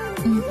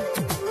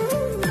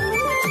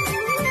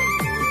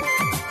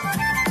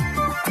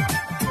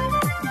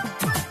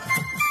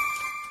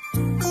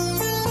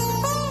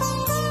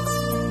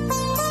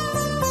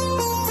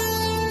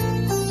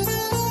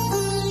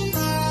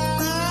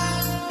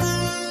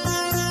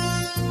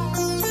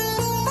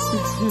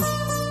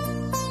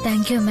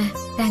 താങ്ക് യു അമ്മേ,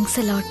 താങ്ക്സ്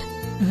എ ലോട്ട്.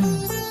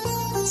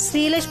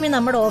 ശ്രീലക്ഷ്മി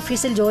നമ്മുടെ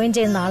ഓഫീസിൽ ജോയിൻ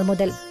ചെയ്യുന്ന നാൾ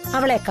മുതൽ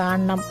അവളെ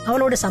കാണണം,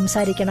 അവളോട്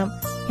സംസാരിക്കണം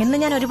എന്ന്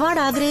ഞാൻ ഒരുപാട്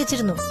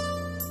ആഗ്രഹിച്ചിരുന്നു.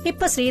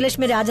 ഇപ്പൊ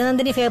ശ്രീലക്ഷ്മി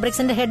രാജനന്ദിനി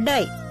ഫാബ്രിക്സിന്റെ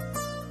ഹെഡായി.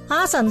 ആ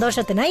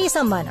സന്തോഷത്തിനായി ഈ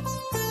സമ്മാനം.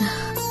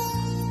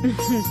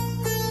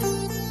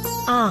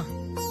 ആ,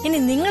 ഇനി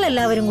നിങ്ങൾ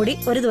എല്ലാവരും കൂടി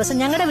ഒരു ദിവസം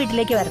ഞങ്ങളുടെ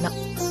വീട്ടിലേക്ക് വരണം.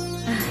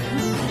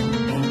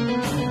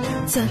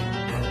 സർ,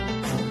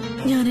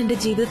 ഞാൻ എന്റെ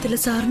ജീവിതത്തിലെ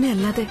സാറിനെ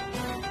അല്ലാതെ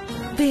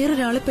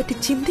വേറൊരാളെ പറ്റി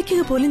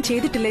ചിന്തിക്കുക പോലും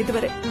ചെയ്തിട്ടില്ല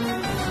ഇതുവരെ.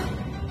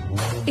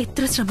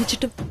 എത്ര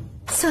ശ്രമിച്ചിട്ടും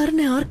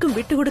സാറിനെ ആർക്കും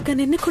വിട്ടുകൊടുക്കാൻ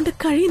എന്നെ കൊണ്ട്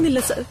കഴിയുന്നില്ല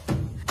സർ.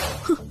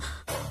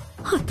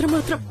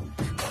 അത്രമാത്രം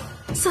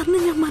സാറിനെ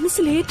ഞാൻ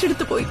മനസ്സിൽ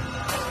ഏറ്റെടുത്തു പോയി.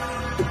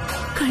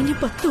 കഴിഞ്ഞ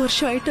 10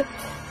 വർഷമായിട്ട്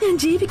ഞാൻ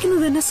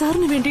ജീവിക്കുന്നത് തന്നെ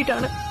സാറിന്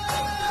വേണ്ടിയിട്ടാണ്.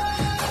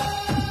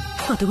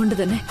 അതുകൊണ്ട്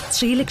തന്നെ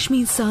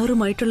ശ്രീലക്ഷ്മി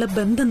സാറുമായിട്ടുള്ള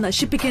ബന്ധം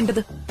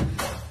നശിപ്പിക്കേണ്ടത്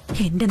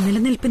എന്റെ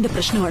നിലനിൽപ്പിന്റെ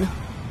പ്രശ്നമാണ്.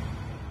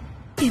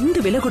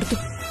 എന്ത് വില കൊടുത്തു,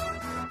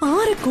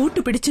 ആരെ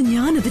കൂട്ടുപിടിച്ച്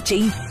ഞാനത്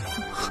ചെയ്യും.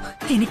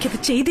 എനിക്കത്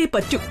ചെയ്തേ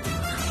പറ്റൂ.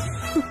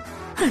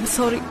 I am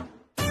sorry.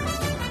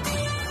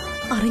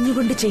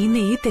 അറിഞ്ഞുകൊണ്ട് ചെയ്യുന്ന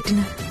ഈ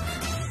തെറ്റിന്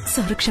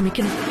സാറ്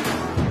ക്ഷമിക്കണം.